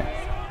 Okay.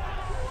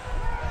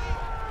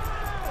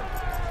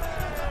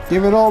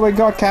 Give it all we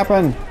got,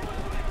 Captain.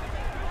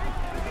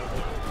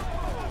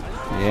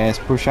 Yes,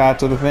 push hard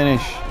to the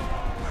finish.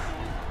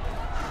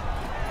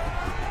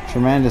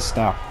 Tremendous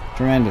stuff.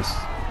 Tremendous.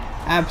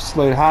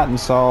 Absolute heart and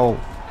soul.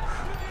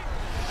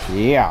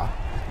 Yeah.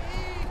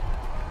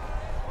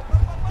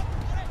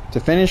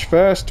 To finish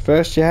first.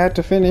 First you had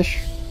to finish.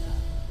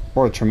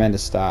 What a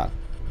tremendous start.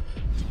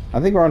 I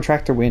think we're on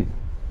track to win.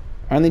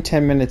 Only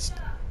 10 minutes.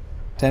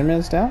 10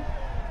 minutes down?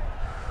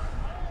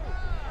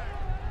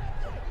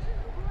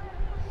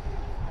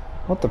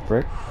 What the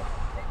frick?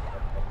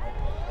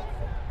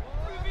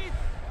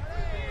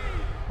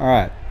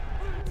 Alright.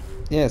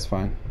 Yeah, it's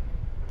fine.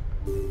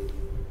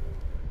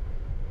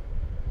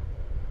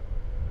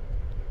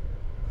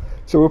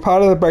 So we're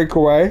part of the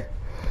breakaway.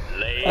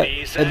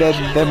 And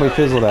then we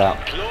fizzled out.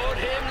 Applaud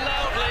him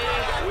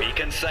loudly. We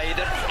can say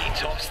that he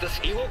tops this.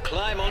 He will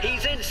climb on.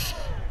 He's in.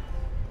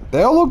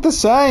 They all look the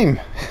same.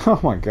 Oh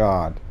my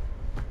god.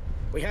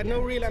 We had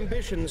no real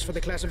ambitions for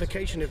the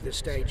classification of this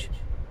stage.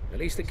 The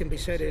least that can be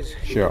said is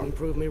you Sure. didn't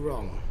prove me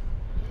wrong.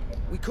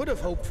 We could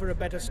have hoped for a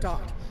better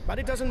start, but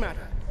it doesn't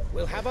matter.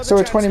 We'll have other So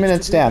we're 20 chances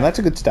minutes to do down. better. That's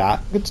a good start.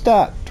 Good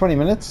start. 20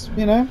 minutes,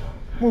 you know.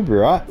 We'll be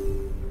right.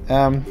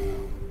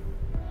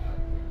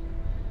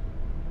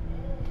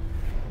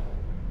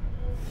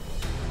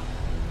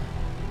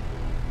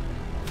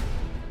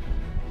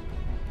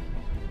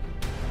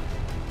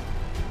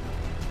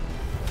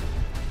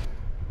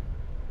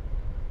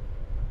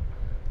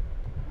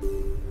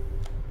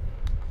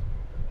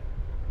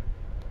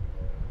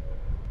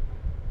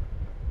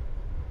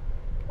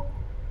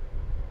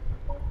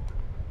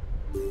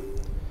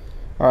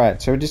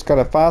 Alright, so we just got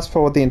to fast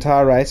forward the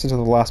entire race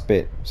until the last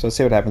bit. So let's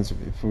see what happens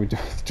if we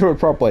do it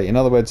properly. In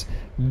other words,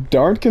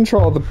 don't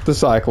control the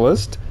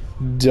cyclist.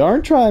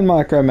 Don't try and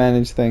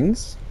micromanage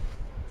things.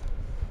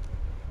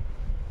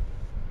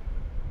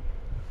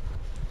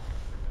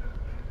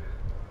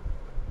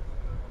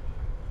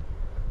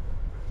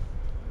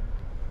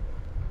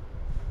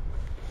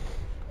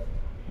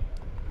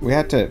 We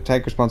had to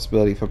take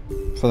responsibility for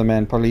the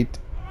man Polit.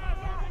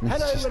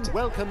 Hello and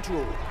welcome to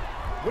all.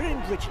 We're in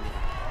Brittany,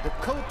 the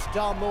Côte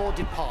d'Armor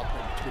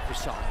department to be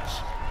precise.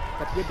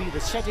 That will be the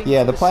setting.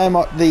 Yeah,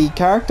 for the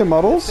character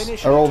models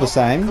finish are all the atop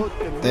same. Côte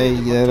d'Armor They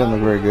don't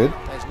look very good.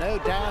 There's no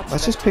doubt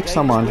Let's that just pick today's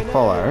someone to winner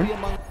follow. will be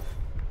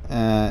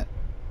among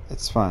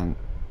It's fine.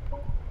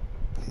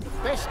 the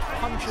best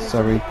punchers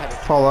So in we the peloton.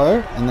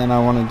 follow, and then I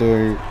want to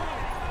do.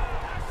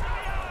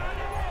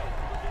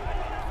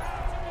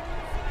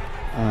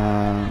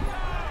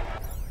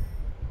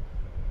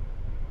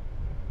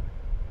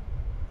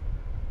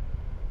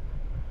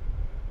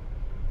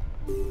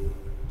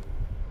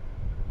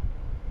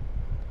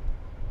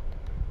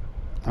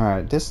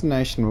 Alright,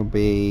 destination will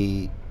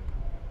be.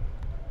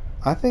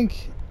 I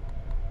think.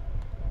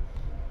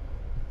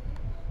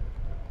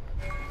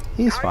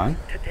 He's fine.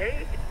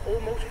 Today, it's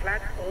almost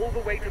flat all the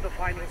way to the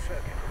final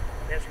circuit.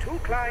 There's 2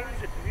 climbs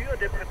at Mur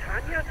de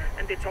Bretagne,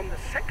 and it's on the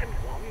second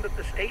one that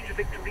the stage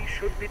victory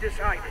should be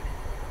decided.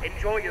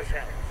 Enjoy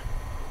yourselves.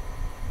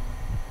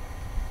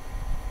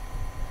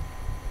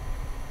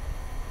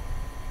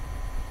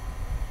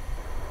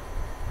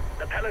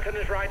 The peloton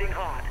is riding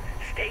hard.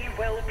 Stay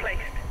well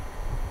placed.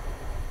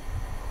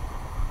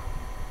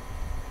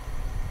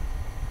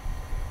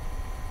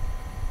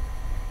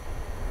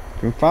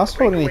 Can we fast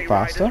forward any Breakaway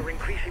riders faster? are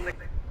increasing the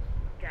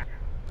gap.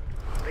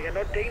 They are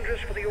not dangerous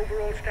for the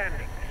overall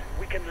standings.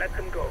 We can let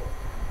them go.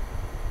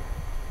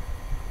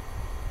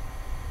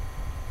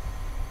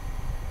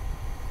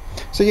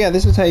 So yeah,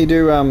 this is how you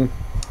do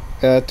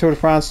Tour de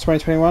France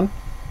 2021.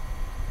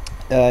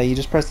 You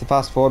just press the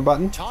fast forward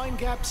button, Time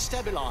gap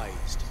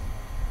stabilized.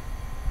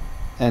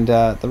 and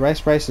the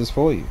race races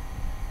for you.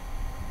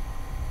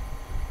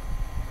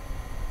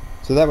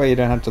 So that way you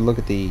don't have to look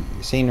at the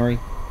scenery.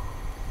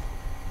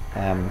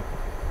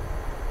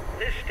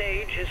 This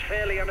stage is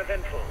fairly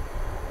uneventful.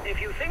 If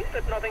you think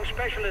that nothing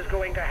special is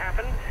going to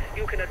happen,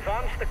 you can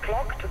advance the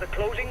clock to the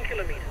closing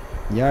kilometer.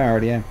 Yeah, I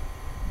already am.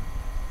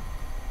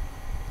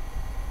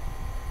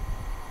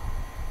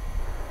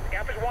 The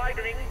gap is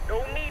widening. No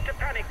need to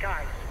panic,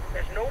 guys.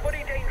 There's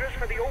nobody dangerous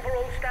for the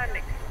overall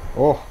standing.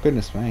 Oh,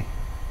 goodness me.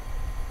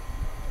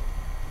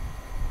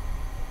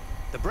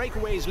 The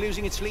breakaway is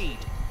losing its lead.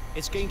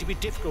 It's going to be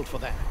difficult for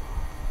them.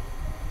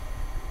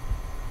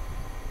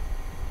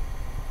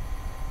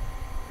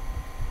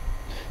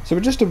 So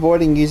we're just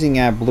avoiding using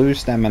our blue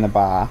stamina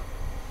bar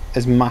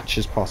as much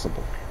as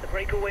possible. The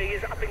breakaway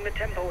is upping the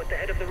tempo at the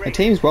head of the race. The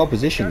team's well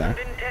positioned though.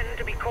 Doesn't intend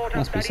to be caught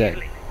Must up be that said.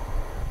 easily.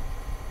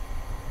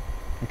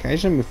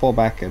 Occasionally we fall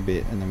back a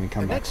bit and then we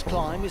come The back next forward.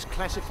 climb is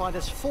classified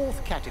as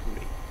 4th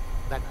category.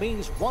 That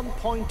means 1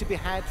 point to be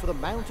had for the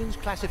mountains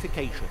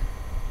classification.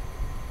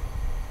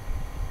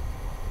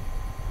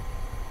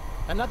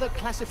 Another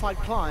classified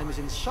climb is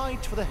in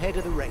sight for the head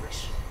of the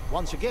race.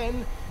 Once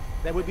again,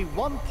 there will be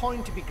 1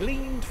 point to be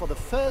gleaned for the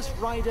first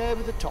rider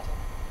over the top.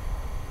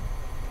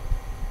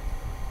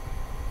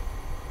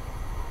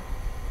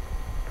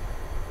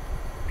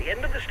 The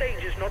end of the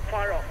stage is not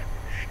far off.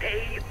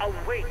 Stay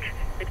awake.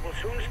 It will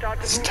soon start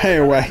to move. Stay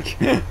awake.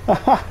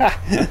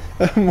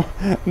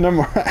 No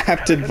more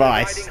apt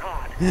advice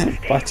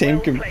by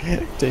team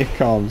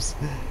comms.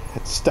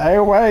 Stay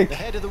awake. The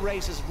head of the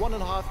race has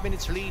 1.5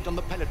 minutes lead on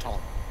the peloton.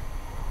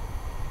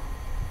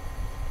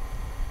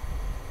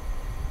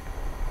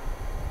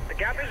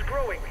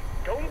 growing.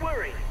 Don't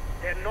worry.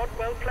 They're not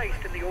well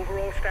placed in the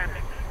overall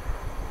standings.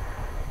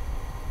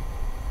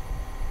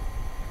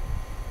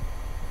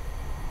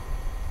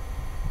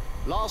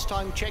 Last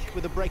time checked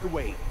with a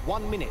breakaway,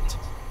 1 minute.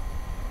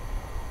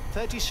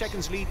 30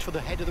 seconds lead for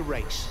the head of the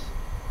race.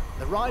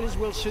 The riders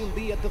will soon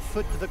be at the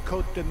foot of the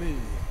Côte de Mur.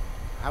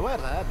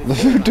 However,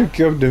 before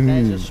that,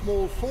 there's a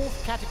small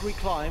fourth category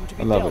climb to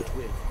be dealt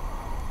with.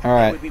 All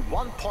right. There will be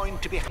 1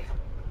 point to be had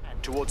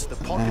towards the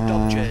polka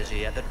dot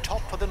jersey at the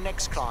top of the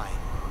next climb.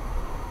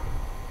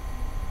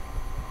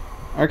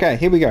 Okay,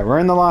 here we go. We're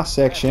in the last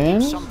section.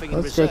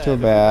 Let's go to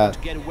about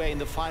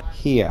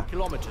here.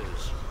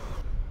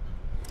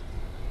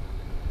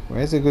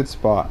 Where's a good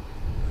spot?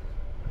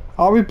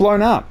 Oh, we've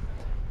blown up.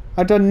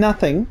 I've done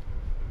nothing,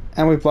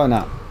 and we've blown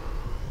up.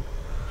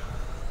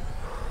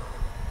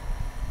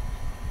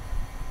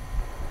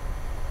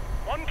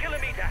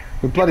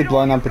 We've bloody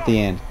blown up at the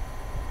end.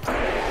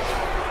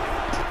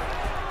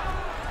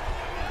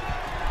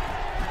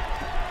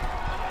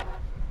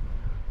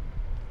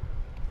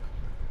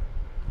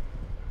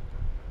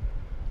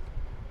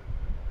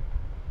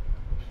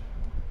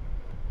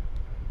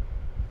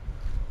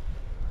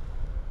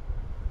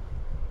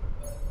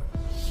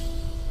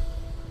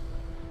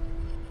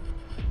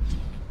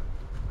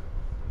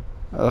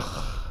 Ugh.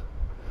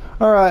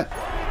 Alright.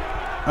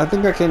 I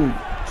think I can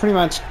pretty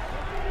much...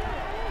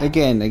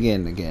 Again.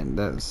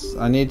 That's...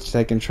 I need to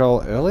take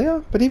control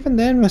earlier? But even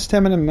then, my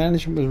stamina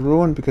management was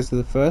ruined because of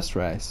the first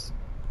race.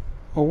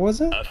 Or was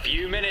it? A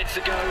few minutes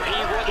ago,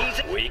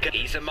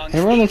 he's amongst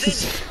Everyone looks the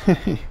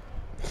same.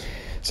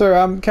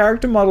 So,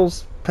 character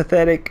models,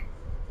 pathetic.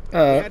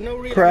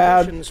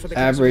 Crowd,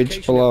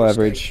 average, below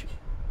average.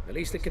 The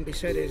least that can be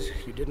said is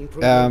you didn't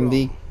prove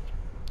wrong.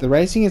 The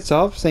racing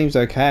itself seems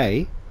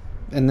okay.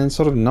 And then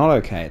sort of not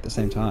okay at the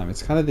same time.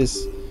 It's kind of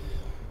this...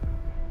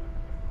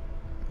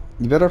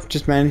 You're better off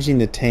just managing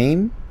the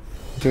team,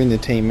 doing the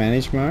team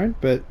manage mode,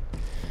 but...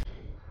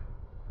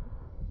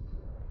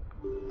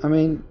 I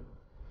mean...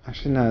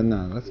 Actually, no,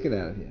 let's get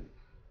out of here.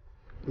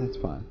 That's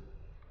fine.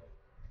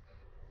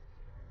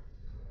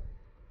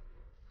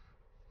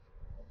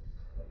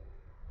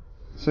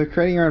 So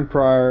creating your own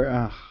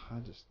prior...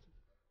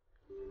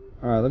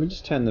 Alright, let me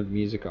just turn the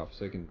music off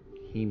so you can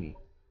hear me.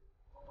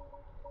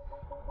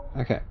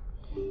 Okay.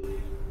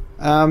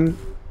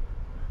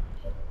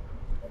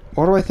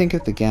 What do I think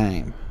of the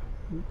game?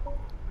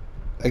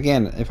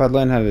 Again, if I'd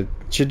learned how to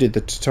do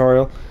the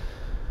tutorial,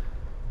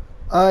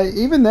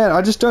 even then,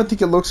 I just don't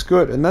think it looks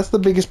good, and that's the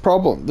biggest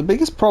problem. The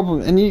biggest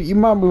problem, and you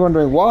might be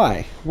wondering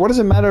why. What does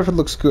it matter if it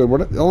looks good?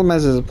 All it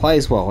matters is it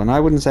plays well, and I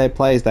wouldn't say it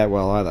plays that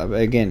well either.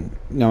 But again,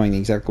 knowing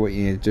exactly what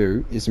you need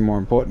to do is more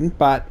important.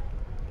 But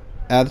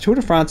the Tour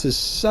de France is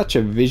such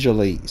a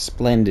visually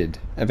splendid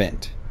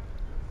event.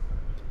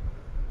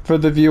 For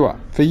the viewer,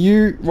 for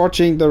you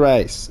watching the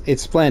race,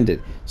 it's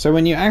splendid. So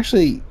when you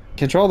actually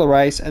control the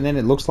race and then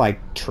it looks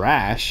like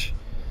trash,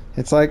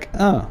 it's like,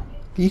 oh,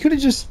 you could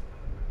have just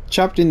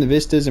chopped in the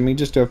vistas and we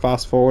just do a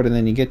fast forward and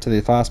then you get to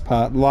the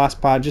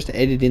last part, just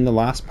edit in the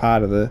last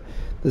part of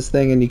this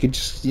thing, and you could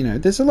just,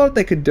 there's a lot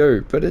they could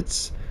do, but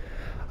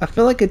I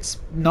feel like it's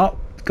not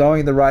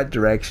going the right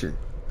direction.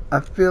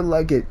 I feel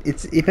like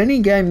it's if any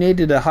game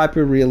needed a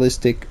hyper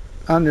realistic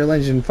Unreal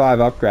Engine 5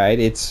 upgrade,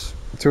 it's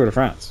Tour de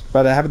France.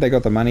 But haven't they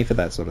got the money for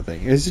that sort of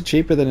thing? Is it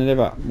cheaper than it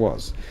ever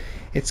was?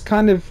 It's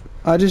kind of...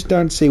 I just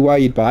don't see why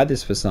you'd buy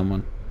this for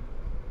someone.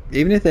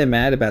 Even if they're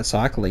mad about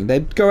cycling,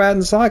 they'd go out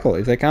and cycle.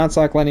 If they can't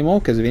cycle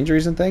anymore because of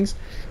injuries and things,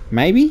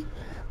 maybe.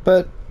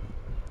 But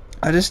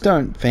I just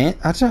don't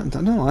I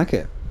don't like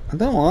it. I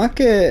don't like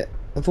it.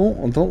 I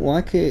don't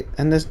like it.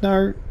 And there's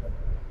no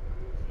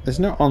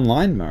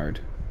online mode,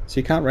 so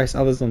you can't race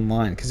others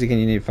online because again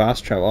you need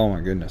fast travel. Oh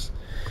my goodness.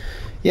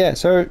 Yeah.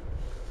 So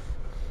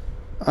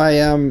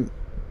the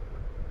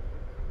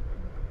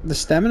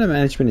stamina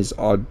management is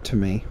odd to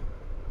me.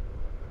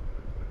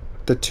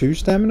 The 2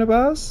 stamina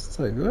bars? It's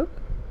like, what?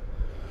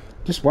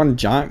 Just one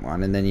giant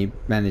one, and then you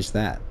manage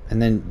that.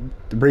 And then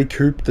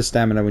recoup the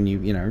stamina when you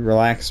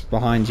relax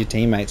behind your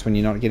teammates when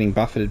you're not getting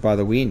buffeted by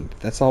the wind.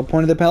 That's the whole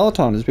point of the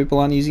peloton, is people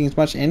aren't using as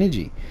much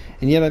energy.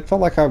 And yet I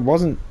felt like I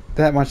wasn't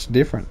that much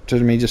different to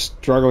me just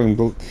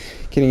struggling,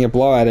 getting a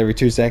blowout every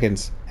 2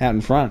 seconds out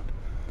in front.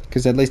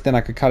 Because at least then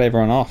I could cut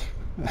everyone off.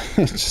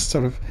 It's just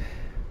sort of...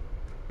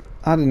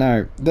 I don't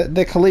know.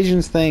 The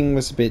collisions thing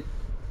was a bit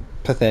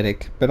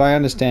pathetic, but I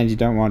understand you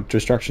don't want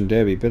destruction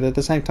derby, but at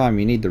the same time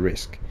you need the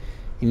risk.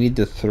 You need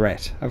the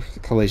threat of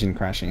collision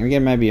crashing. And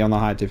again, maybe on the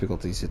high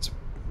difficulties it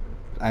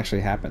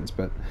actually happens,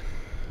 but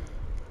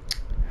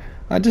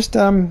I just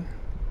I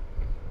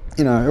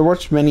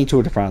watched many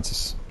Tour de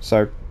France's,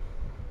 so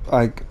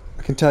I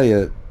can tell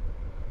you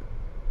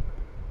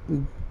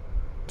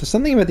there's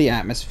something about the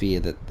atmosphere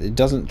that it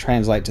doesn't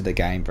translate to the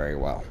game very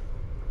well.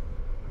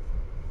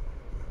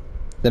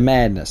 The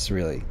madness,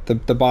 really.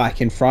 The bike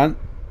in front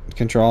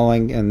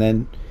controlling, and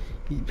then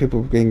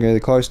people getting really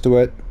close to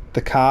it,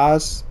 the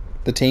cars,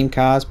 the team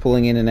cars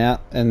pulling in and out,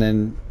 and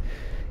then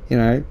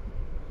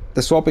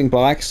the swapping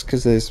bikes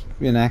because there's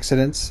been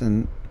accidents,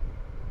 and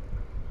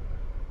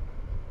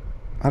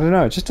I don't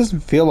know, it just doesn't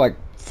feel like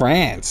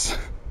France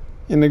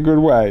in a good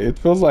way. It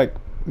feels like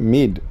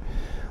mid.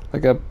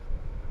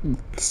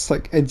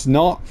 It's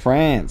not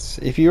France.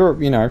 If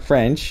you're,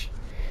 French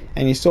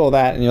and you saw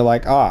that and you're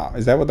like,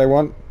 is that what they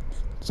want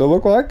to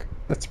look like?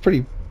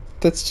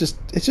 It's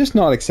just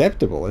not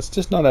acceptable. It's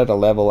just not at a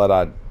level that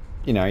I'd,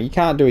 you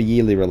can't do a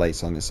yearly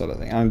release on this sort of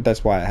thing.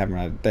 That's why I haven't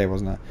read it. There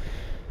wasn't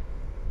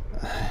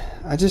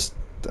I just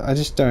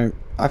don't,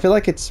 I feel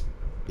like it's,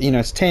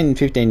 it's 10,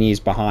 15 years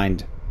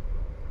behind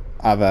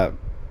other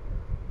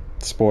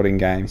sporting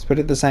games, but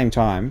at the same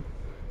time,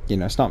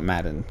 it's not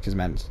Madden, because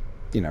Madden's,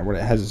 what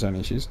it has its own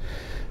issues,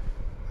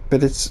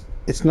 but it's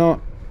just not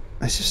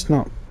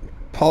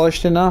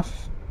polished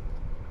enough.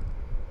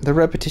 The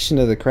repetition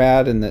of the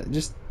crowd and I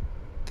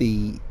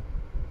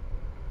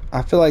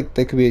feel like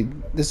there could be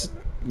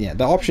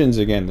the options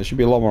again. There should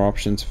be a lot more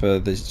options for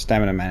the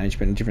stamina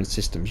management and different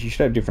systems. You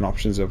should have different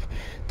options of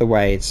the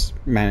way it's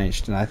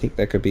managed, and I think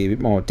there could be a bit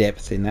more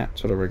depth in that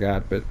sort of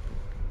regard. But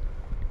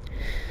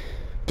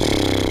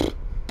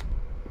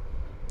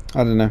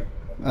I don't know.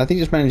 I think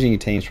just managing your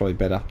team is probably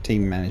better,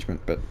 team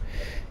management. But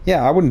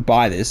yeah, I wouldn't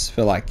buy this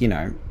for like,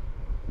 $50,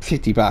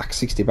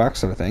 $60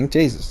 sort of thing.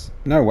 Jesus,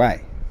 no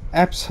way.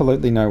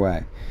 Absolutely no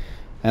way.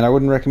 And I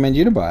wouldn't recommend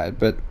you to buy it.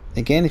 But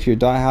again, if you're a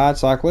die-hard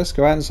cyclist,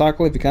 go out and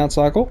cycle. If you can't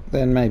cycle,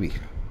 then maybe.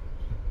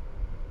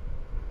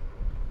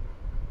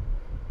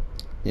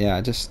 Yeah,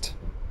 I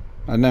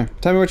don't know.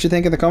 Tell me what you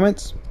think in the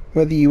comments.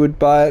 Whether you would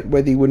buy it,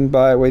 whether you wouldn't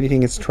buy it, whether you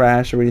think it's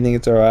trash or whether you think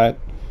it's alright.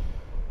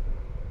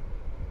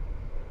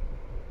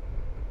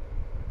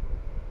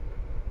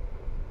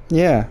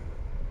 Yeah.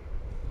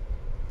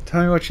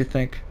 Tell me what you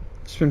think.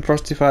 It's been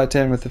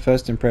Frosty510 with the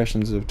first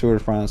impressions of Tour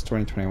de France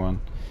 2021.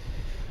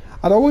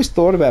 I'd always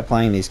thought about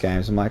playing these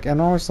games. And I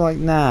was like,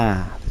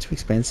 nah, they're too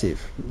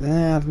expensive.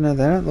 Nah, I don't know,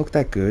 they don't look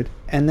that good.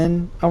 And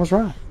then I was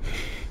right.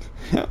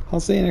 I'll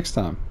see you next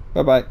time.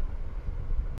 Bye-bye.